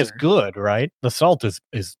ammonia is good, right? The salt is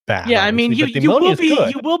bad. Yeah, I mean, you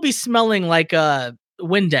will be smelling like a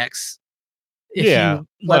Windex if you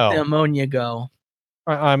let the ammonia go.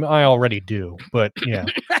 I already do, but yeah.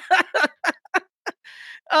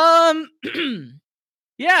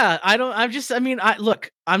 Yeah,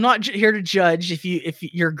 I'm not here to judge if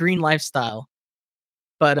your green lifestyle,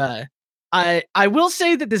 but I will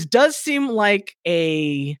say that this does seem like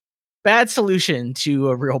a bad solution to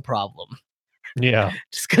a real problem. Yeah.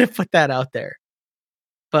 Just gonna put that out there.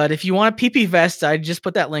 But if you want a PP vest, I just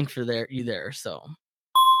put that link for you there. So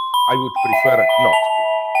I would prefer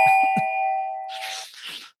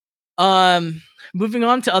not. Moving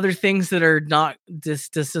on to other things that are not this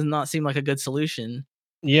does not seem like a good solution.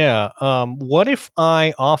 Yeah. What if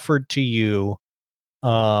I offered to you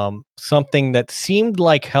something that seemed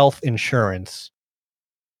like health insurance,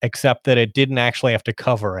 except that it didn't actually have to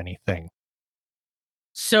cover anything.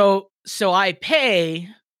 So I pay.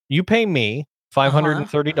 You pay me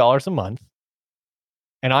 $530 a month,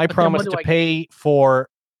 and I promise to pay for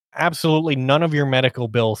absolutely none of your medical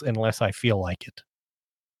bills unless I feel like it.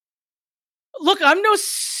 Look, I'm no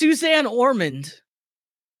Suzanne Ormond.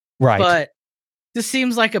 Right. But this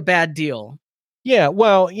seems like a bad deal. Yeah,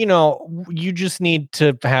 well, you just need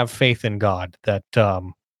to have faith in God that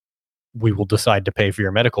we will decide to pay for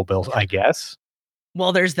your medical bills, I guess.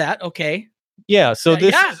 Well, there's that. Okay. Yeah, so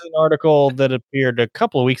this is an article that appeared a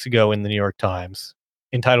couple of weeks ago in the New York Times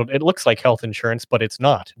entitled, "It Looks Like Health Insurance, but It's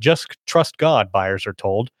Not. Just Trust God," buyers are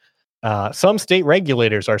told. Some state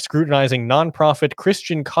regulators are scrutinizing nonprofit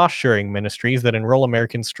Christian cost-sharing ministries that enroll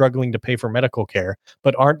Americans struggling to pay for medical care,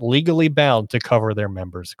 but aren't legally bound to cover their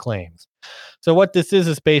members' claims. So what this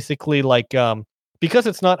is basically like, because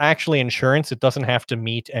it's not actually insurance, it doesn't have to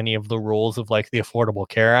meet any of the rules of like the Affordable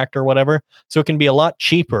Care Act or whatever. So it can be a lot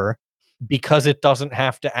cheaper because it doesn't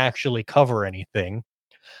have to actually cover anything.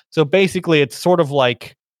 So basically, it's sort of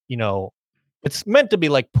like, it's meant to be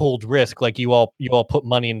like pooled risk, like you all put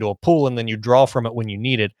money into a pool and then you draw from it when you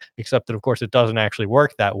need it, except that of course it doesn't actually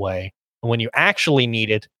work that way. And when you actually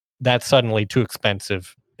need it, that's suddenly too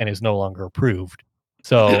expensive and is no longer approved.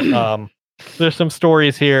 So there's some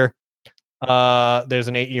stories here. There's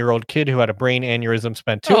an 8-year-old kid who had a brain aneurysm,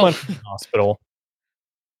 spent 2 months in the hospital.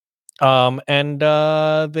 And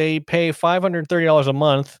they pay $530 a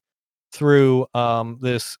month through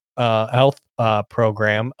this health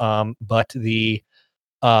program, but the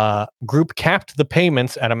group capped the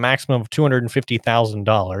payments at a maximum of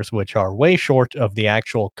 $250,000, which are way short of the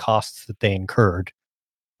actual costs that they incurred.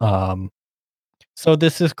 So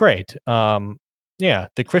this is great. Yeah,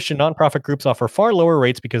 the Christian nonprofit groups offer far lower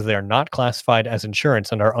rates because they are not classified as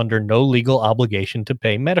insurance and are under no legal obligation to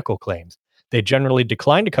pay medical claims. They generally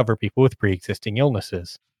decline to cover people with pre-existing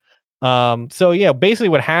illnesses. So yeah, basically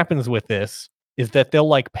what happens with this is that they'll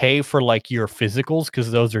like pay for like your physicals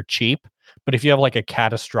because those are cheap. But if you have like a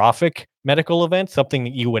catastrophic medical event, something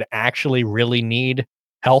that you would actually really need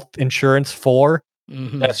health insurance for,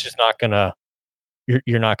 that's just not gonna,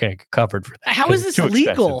 you're not gonna get covered for that. How is this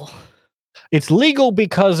legal? Expensive. It's legal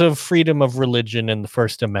because of freedom of religion and the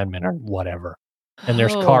First Amendment or whatever. And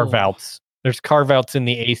there's carve-outs. There's carve-outs in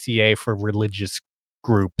the ACA for religious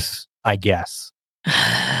groups, I guess. This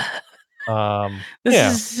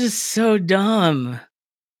is just so dumb.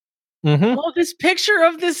 Oh, this picture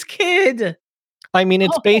of this kid. I mean,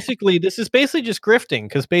 this is basically just grifting,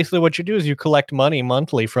 because basically what you do is you collect money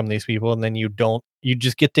monthly from these people and then you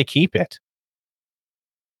just get to keep it.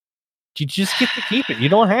 You just get to keep it. You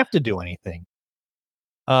don't have to do anything.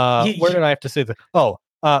 Where did I have to say that?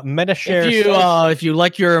 MediShare. If you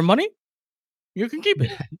like your money, you can keep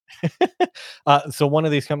it. So one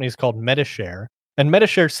of these companies called MediShare, and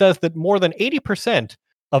MediShare says that more than 80%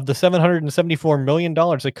 of the $774 million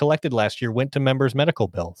it collected last year went to members' medical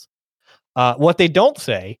bills. What they don't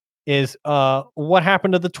say is what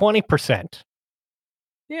happened to the 20%.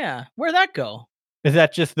 Yeah, where'd that go? Is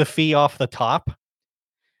that just the fee off the top?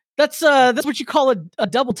 That's what you call a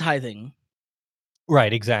double tithing.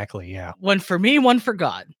 Right, exactly, yeah. One for me, one for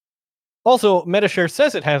God. Also, MediShare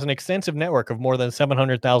says it has an extensive network of more than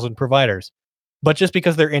 700,000 providers. But just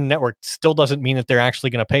because they're in network still doesn't mean that they're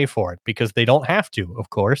actually going to pay for it, because they don't have to,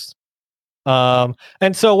 of course. And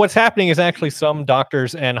so what's happening is actually some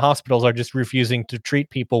doctors and hospitals are just refusing to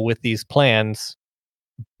treat people with these plans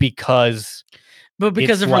because of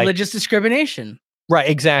religious discrimination. Right,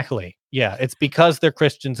 exactly. Yeah, it's because they're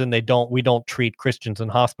Christians and we don't treat Christians in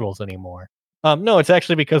hospitals anymore. No, it's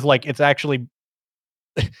actually because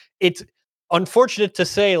it's unfortunate to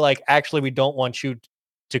say, like, actually we don't want you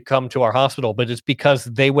to come to our hospital, but it's because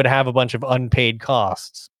they would have a bunch of unpaid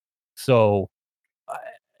costs. So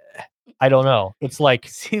I don't know. It's like,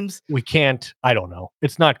 we can't, I don't know.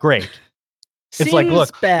 It's not great. It's like,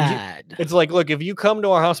 look, bad. It's like, look, if you come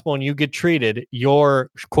to our hospital and you get treated, your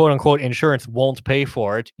quote unquote insurance won't pay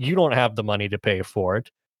for it. You don't have the money to pay for it,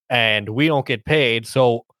 and we don't get paid.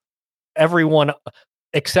 So everyone,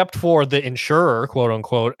 except for the insurer, quote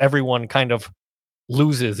unquote, everyone kind of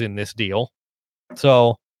loses in this deal.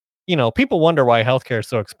 So, people wonder why healthcare is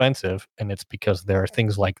so expensive, and it's because there are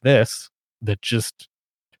things like this that just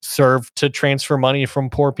serve to transfer money from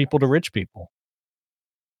poor people to rich people.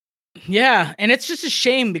 Yeah, and it's just a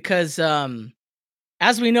shame because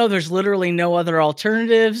as we know, there's literally no other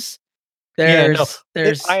alternatives. There's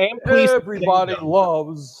I am pleased everybody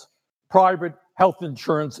loves private health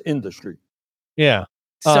insurance industry. Yeah.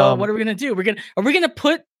 So what are we gonna do? Are we gonna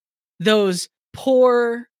put those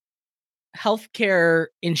poor healthcare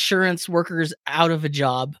insurance workers out of a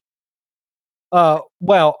job?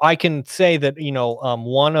 Well, I can say that,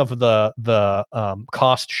 one of the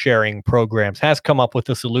cost sharing programs has come up with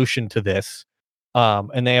a solution to this.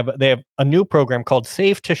 And they have a new program called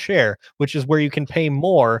Save to Share, which is where you can pay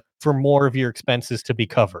more for more of your expenses to be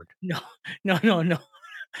covered. No.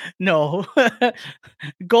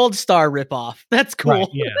 Gold Star ripoff. That's cool. Right,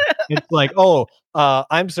 yeah. It's like,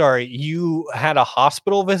 I'm sorry, you had a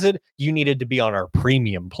hospital visit. You needed to be on our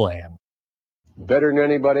premium plan. Better than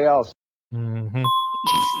anybody else. Mm-hmm.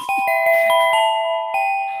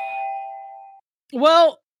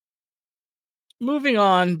 Well, moving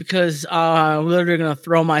on, because I'm literally going to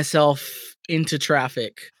throw myself into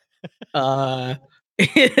traffic.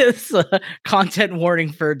 It's a content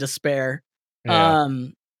warning for despair. Yeah.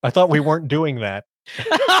 I thought we weren't doing that.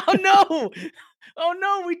 Oh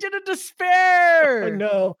no, we did a despair. I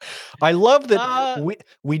know. I love that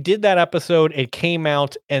we did that episode. It came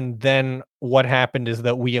out, and then what happened is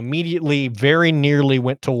that we immediately very nearly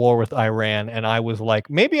went to war with Iran, and I was like,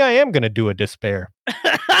 maybe I am going to do a despair.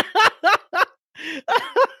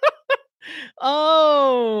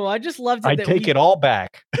 Oh, I just loved it. I take it all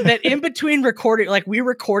back. That in between recording, like we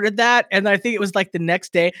recorded that, and I think it was like the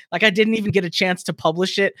next day, like I didn't even get a chance to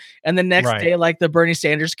publish it. And the next day, like the Bernie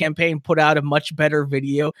Sanders campaign put out a much better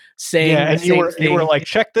video saying, and you were like,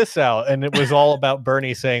 check this out. And it was all about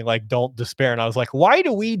Bernie saying like, don't despair. And I was like, why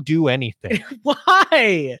do we do anything?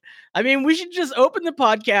 Why? I mean, we should just open the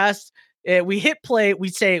podcast. We hit play. We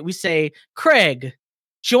say, Craig,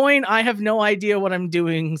 join I have no idea what I'm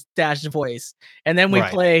doing dash voice. And then we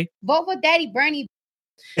play vote for Daddy Bernie.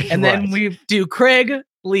 And then we do Craig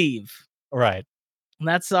leave. Right. And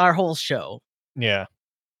that's our whole show. Yeah.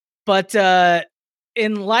 But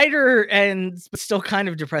in lighter and still kind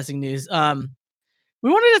of depressing news, I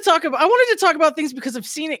wanted to talk about things because I've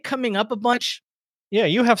seen it coming up a bunch. Yeah,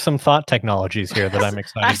 you have some thought technologies here that I'm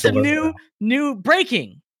excited to learn. Some new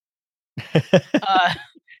breaking.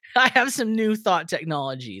 I have some new thought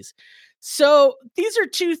technologies. So these are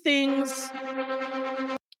two things.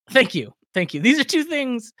 Thank you. These are two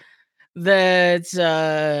things that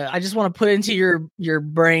I just want to put into your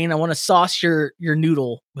brain. I want to sauce your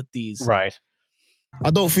noodle with these. Right.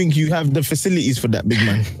 I don't think you have the facilities for that, big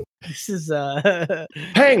man. This is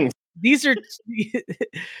Hang. These are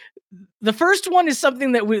the first one is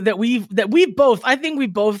something that we both, I think we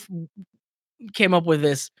both came up with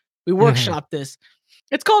this. We workshopped this.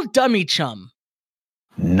 It's called Dummy Chum.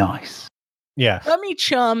 Nice. Yeah. Dummy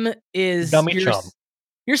Chum is Dummy Chum.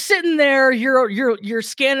 You're sitting there, you're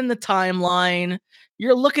scanning the timeline,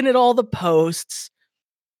 you're looking at all the posts,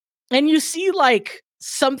 and you see like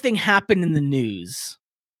something happen in the news,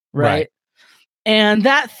 right? And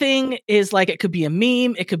that thing is like, it could be a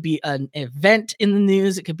meme, it could be an event in the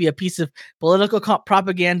news, it could be a piece of political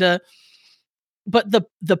propaganda. But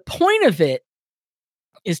the point of it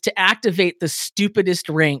is to activate the stupidest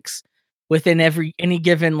ranks within any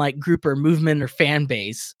given like group or movement or fan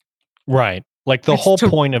base. Right. Like the whole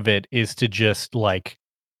point of it is to just like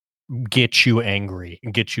get you angry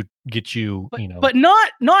and get you, but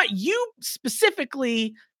not you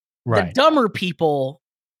specifically, the dumber people.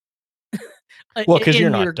 Well, because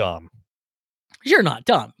you're not dumb. You're not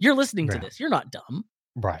dumb. You're listening to this. You're not dumb.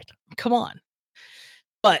 Right. Come on.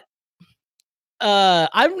 But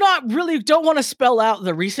I'm not really don't want to spell out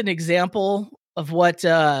the recent example of what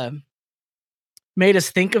made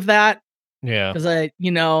us think of that. Yeah. Because I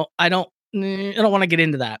don't want to get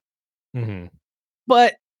into that. Mm-hmm.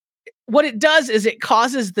 But what it does is it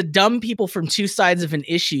causes the dumb people from two sides of an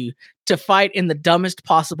issue to fight in the dumbest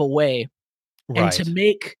possible way. Right. And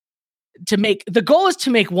to make the goal is to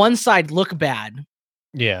make one side look bad.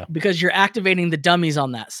 Yeah. Because you're activating the dummies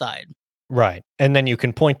on that side. Right. And then you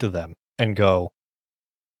can point to them and go,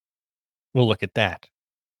 well, look at that.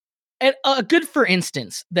 And a good for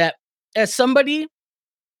instance, that as somebody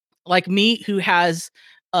like me who has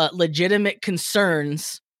legitimate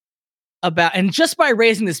concerns about, and just by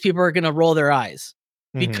raising this, people are going to roll their eyes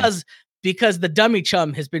because the Dummy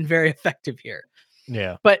Chum has been very effective here.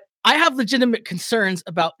 Yeah. But I have legitimate concerns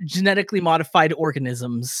about genetically modified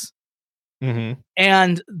organisms and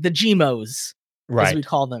the GMOs, as we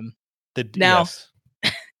call them.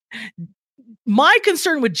 My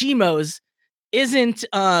concern with GMOs isn't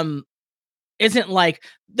like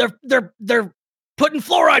they're putting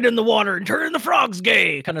fluoride in the water and turning the frogs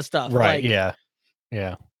gay kind of stuff. Right. Like,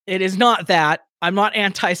 yeah. It is not that. I'm not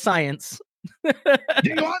anti-science. Do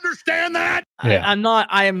you understand that? Yeah. I'm not.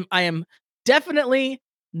 I am definitely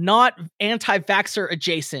not anti-vaxxer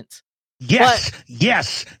adjacent. Yes.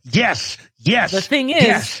 Yes. The thing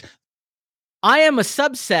is, I am a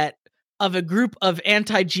subset of a group of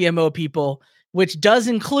anti-GMO people, which does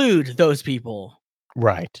include those people.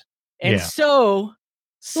 Right. And yeah. so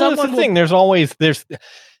someone thing. There's always there's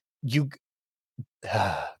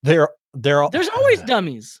always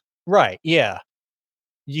dummies. Right. Yeah.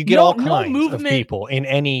 You get all kinds of people in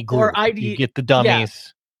any group. You get the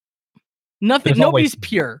dummies. Yeah. Nobody's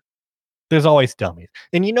pure. There's always dummies.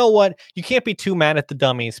 And you know what? You can't be too mad at the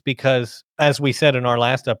dummies because, as we said in our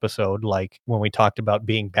last episode, like when we talked about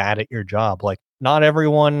being bad at your job, like not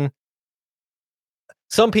everyone,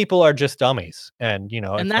 some people are just dummies, and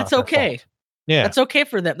and that's okay. Yeah, that's okay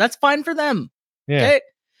for them. That's fine for them. Yeah,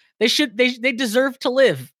 okay? They deserve to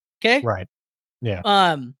live. Okay, right.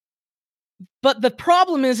 Yeah. But the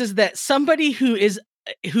problem is that somebody who is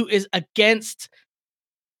against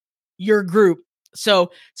your group.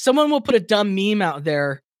 So someone will put a dumb meme out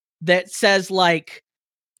there that says like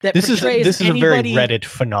that this is a very Reddit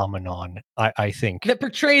phenomenon. I think that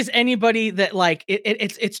portrays anybody that like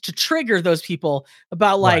it's to trigger those people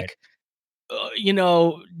about like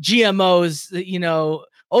GMOs.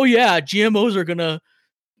 Oh yeah, GMOs are gonna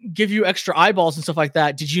give you extra eyeballs and stuff like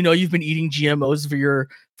that. Did you know you've been eating GMOs for your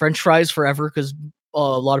French fries forever because a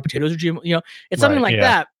lot of potatoes are GMO? It's something like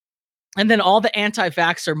that. And then all the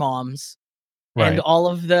anti-vaxxer moms. And all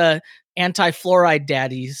of the anti-fluoride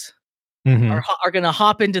daddies are going to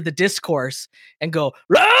hop into the discourse and go,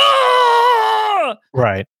 Rah!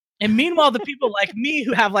 Right. And meanwhile, the people like me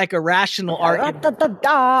who have like a rational argument,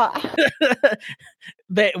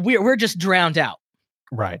 that we're just drowned out.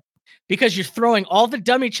 Right. Because you're throwing all the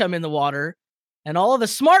dummy chum in the water and all of the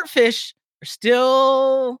smart fish are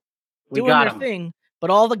still doing their thing.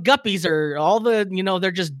 But all the guppies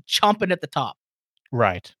they're just chomping at the top.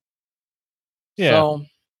 Right. Yeah. So,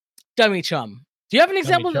 dummy chum. Do you have an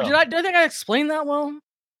example? Do I think I explained that well?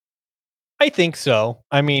 I think so.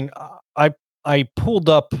 I mean, I pulled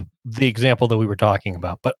up the example that we were talking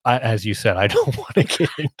about, but as you said, I don't want to get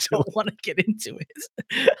into it.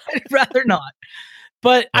 I'd rather not.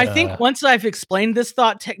 But I think once I've explained this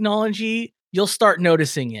thought technology, you'll start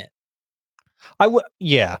noticing it.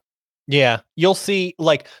 Yeah. You'll see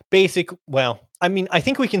like I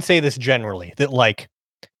think we can say this generally that like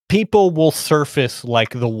people will surface like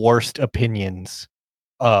the worst opinions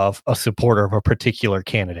of a supporter of a particular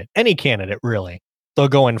candidate, any candidate, really. They'll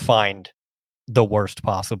go and find the worst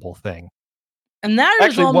possible thing. And that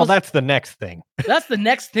is that's the next thing. That's the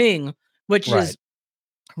next thing, which is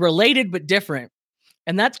related but different.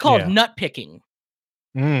 And that's called nut picking.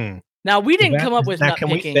 Now, we didn't come up with nut picking.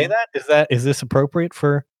 Can we say that? Is this appropriate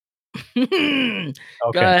for? Okay.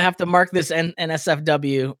 Gonna have to mark this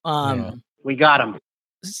NSFW. We got him.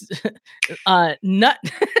 Nut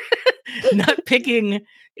picking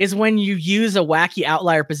is when you use a wacky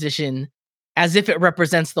outlier position as if it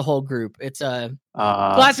represents the whole group. It's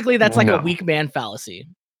classically that's like a weak man fallacy.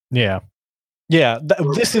 Yeah.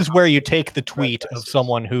 This is where you take the tweet of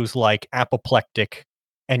someone who's like apoplectic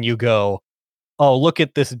and you go, oh, look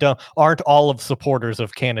at this dumb. Aren't all of supporters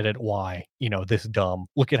of candidate Y, this dumb?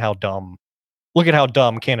 Look at how dumb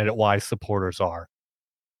candidate Y's supporters are.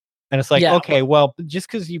 And it's like, okay, well, just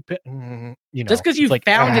because you found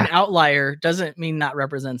an outlier doesn't mean that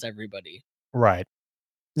represents everybody. Right.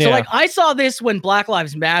 So like I saw this when Black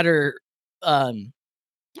Lives Matter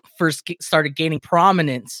first started gaining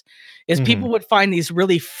prominence, is people would find these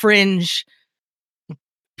really fringe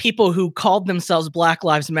people who called themselves Black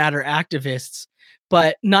Lives Matter activists,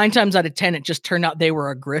 but 9 times out of 10, it just turned out they were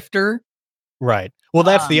a grifter. Right. Well,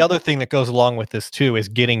 that's the other thing that goes along with this too, is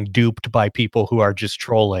getting duped by people who are just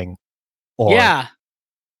trolling.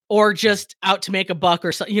 Or just out to make a buck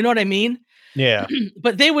or something. You know what I mean? Yeah.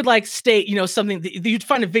 But they would like state, something that you'd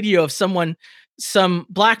find a video of some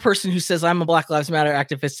black person who says, I'm a Black Lives Matter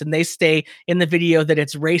activist. And they stay in the video that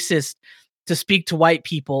it's racist to speak to white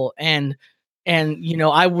people. And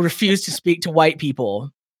I refuse to speak to white people.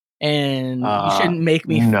 And you shouldn't make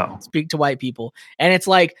me speak to white people. And it's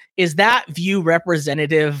like, is that view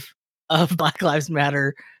representative of Black Lives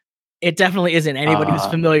Matter? It definitely isn't. Anybody who's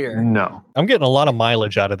familiar. No. I'm getting a lot of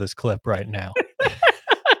mileage out of this clip right now.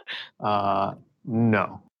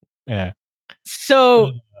 No. Yeah.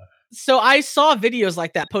 So I saw videos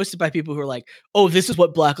like that posted by people who are like, oh, this is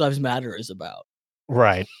what Black Lives Matter is about.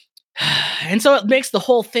 Right. And so it makes the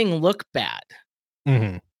whole thing look bad.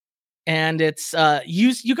 Mm-hmm. And it's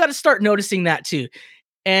you got to start noticing that too.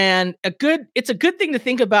 And it's a good thing to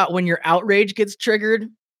think about when your outrage gets triggered.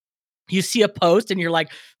 You see a post and you're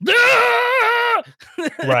like, ah!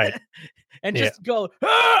 Right. And just go,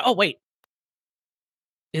 ah! Oh, wait.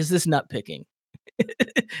 Is this nut picking?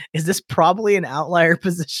 Is this probably an outlier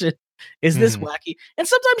position? Is this wacky? And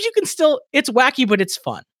sometimes you can still, it's wacky, but it's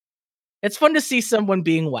fun. It's fun to see someone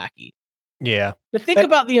being wacky. Yeah. But think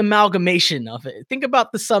about the amalgamation of it. Think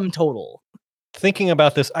about the sum total. Thinking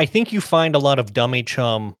about this, I think you find a lot of dummy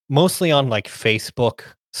chum mostly on like Facebook,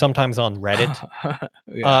 sometimes on Reddit.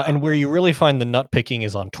 And where you really find the nut picking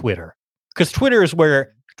is on Twitter. Because Twitter is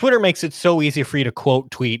where Twitter makes it so easy for you to quote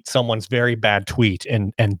tweet someone's very bad tweet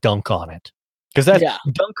and dunk on it. Because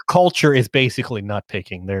dunk culture is basically nut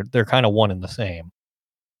picking. They're kind of one and the same.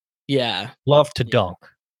 Yeah. Love to dunk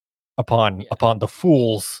upon the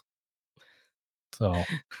fools. So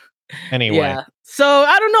anyway. Yeah. So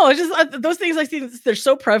I don't know. It's just those things I think they're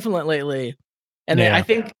so prevalent lately. And I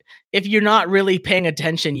think if you're not really paying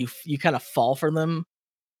attention, you kind of fall for them.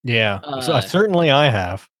 Yeah. So certainly I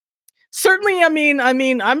have. Certainly, I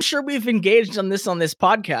mean, I'm sure we've engaged on this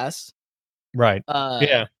podcast. Right.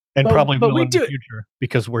 Yeah. And probably will in the future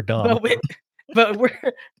because we're dumb. But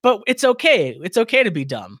it's okay. It's okay to be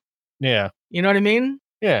dumb. Yeah. You know what I mean?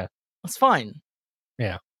 Yeah. That's fine.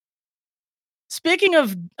 Yeah. Speaking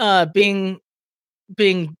of being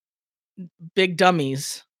big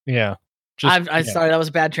dummies. Yeah. I'm sorry, that was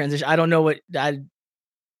a bad transition. I don't know what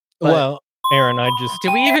well, Aaron, I just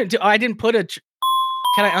did we even I didn't put a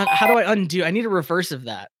can I how do I undo? I need a reverse of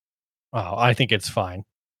that. Oh, I think it's fine.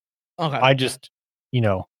 Okay. I just,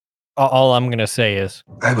 all I'm going to say is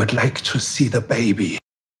I would like to see the baby.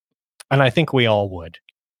 And I think we all would.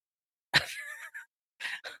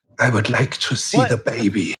 I would like to see the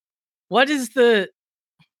baby. What is the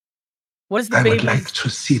baby? I would like to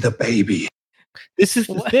see the baby. This is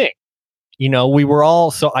the thing. We were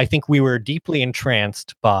all, so I think we were deeply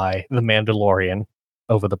entranced by The Mandalorian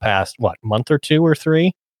over the past, month or 2 or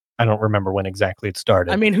 3? I don't remember when exactly it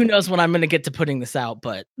started. I mean, who knows when I'm going to get to putting this out,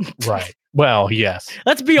 but. Right. Well, yes.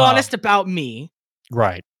 Let's be honest about me.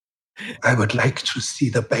 Right. I would like to see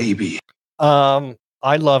the baby.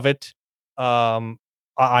 I love it.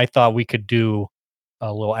 I thought we could do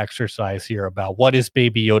a little exercise here about what is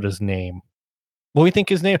Baby Yoda's name. What do we think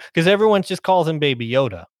his name? Because everyone just calls him Baby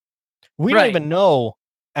Yoda. We don't even know.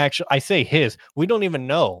 Actually, I say his. We don't even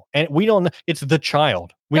know, and we don't. It's the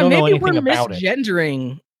child. We don't know anything about it.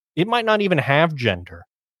 Misgendering. It might not even have gender.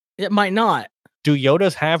 It might not. Do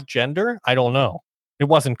Yodas have gender? I don't know. It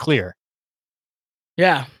wasn't clear.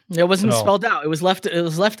 Yeah, it wasn't spelled out. It was left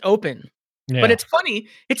open. Yeah. But it's funny.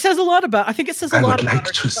 It says a lot about. I think it says a lot about. I would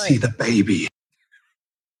like to see the baby.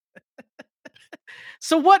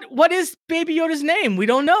 So what is Baby Yoda's name? We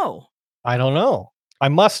don't know. I don't know. I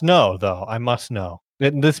must know, though. I must know.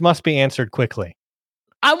 This must be answered quickly.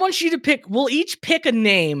 I want you to pick. We'll each pick a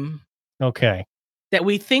name. Okay. That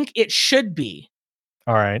we think it should be.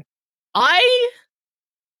 All right. I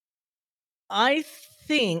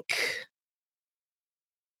think.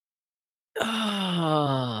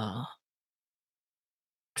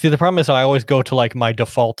 See, the problem is I always go to like my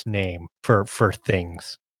default name for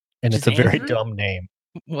things, and it's a very dumb name.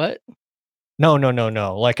 What? No.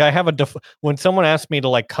 Like I have when someone asks me to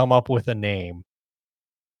like come up with a name,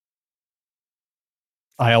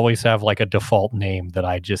 I always have like a default name that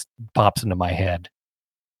I just pops into my head.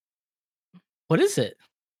 What is it?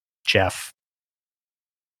 Jeff.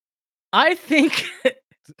 I think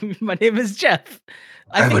my name is Jeff.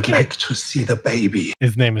 I would like to see the baby.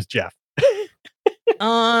 His name is Jeff.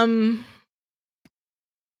 I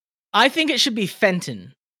think it should be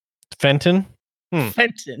Fenton. Fenton?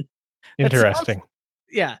 Fenton. Interesting.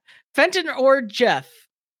 Yeah. Fenton or Jeff.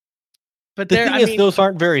 But the thing is, those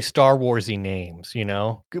aren't very Star Warsy names,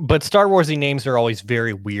 But Star Warsy names are always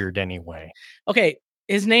very weird anyway. Okay.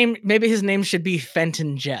 Maybe his name should be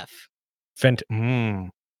Fenton Jeff.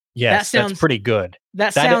 Fenton. Yes, that's pretty good.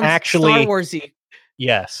 That sounds actually Star Warsy.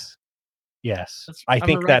 Yes. I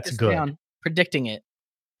think that's good. Down, predicting it.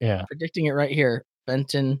 Yeah. Predicting it right here.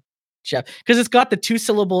 Fenton Jeff. Because it's got the 2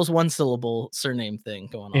 syllables, 1 syllable surname thing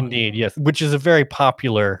going on. Indeed, yes. Which is a very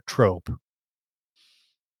popular trope.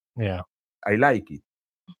 Yeah. I like it.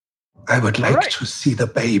 I would like to see the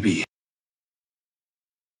baby.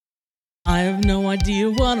 I have no idea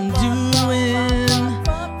what I'm doing.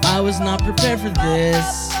 I was not prepared for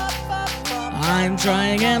this. I'm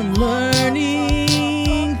trying and I'm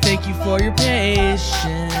learning. Thank you for your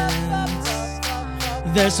patience.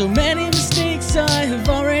 There's so many mistakes I have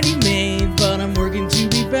already made, but I'm working to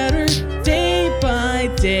be better day by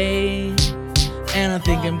day. And I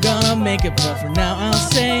think I'm gonna make it, but for now I'll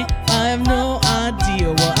say I have no idea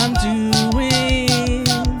what I'm doing.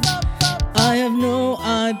 I have no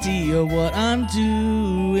idea what I'm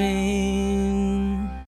doing.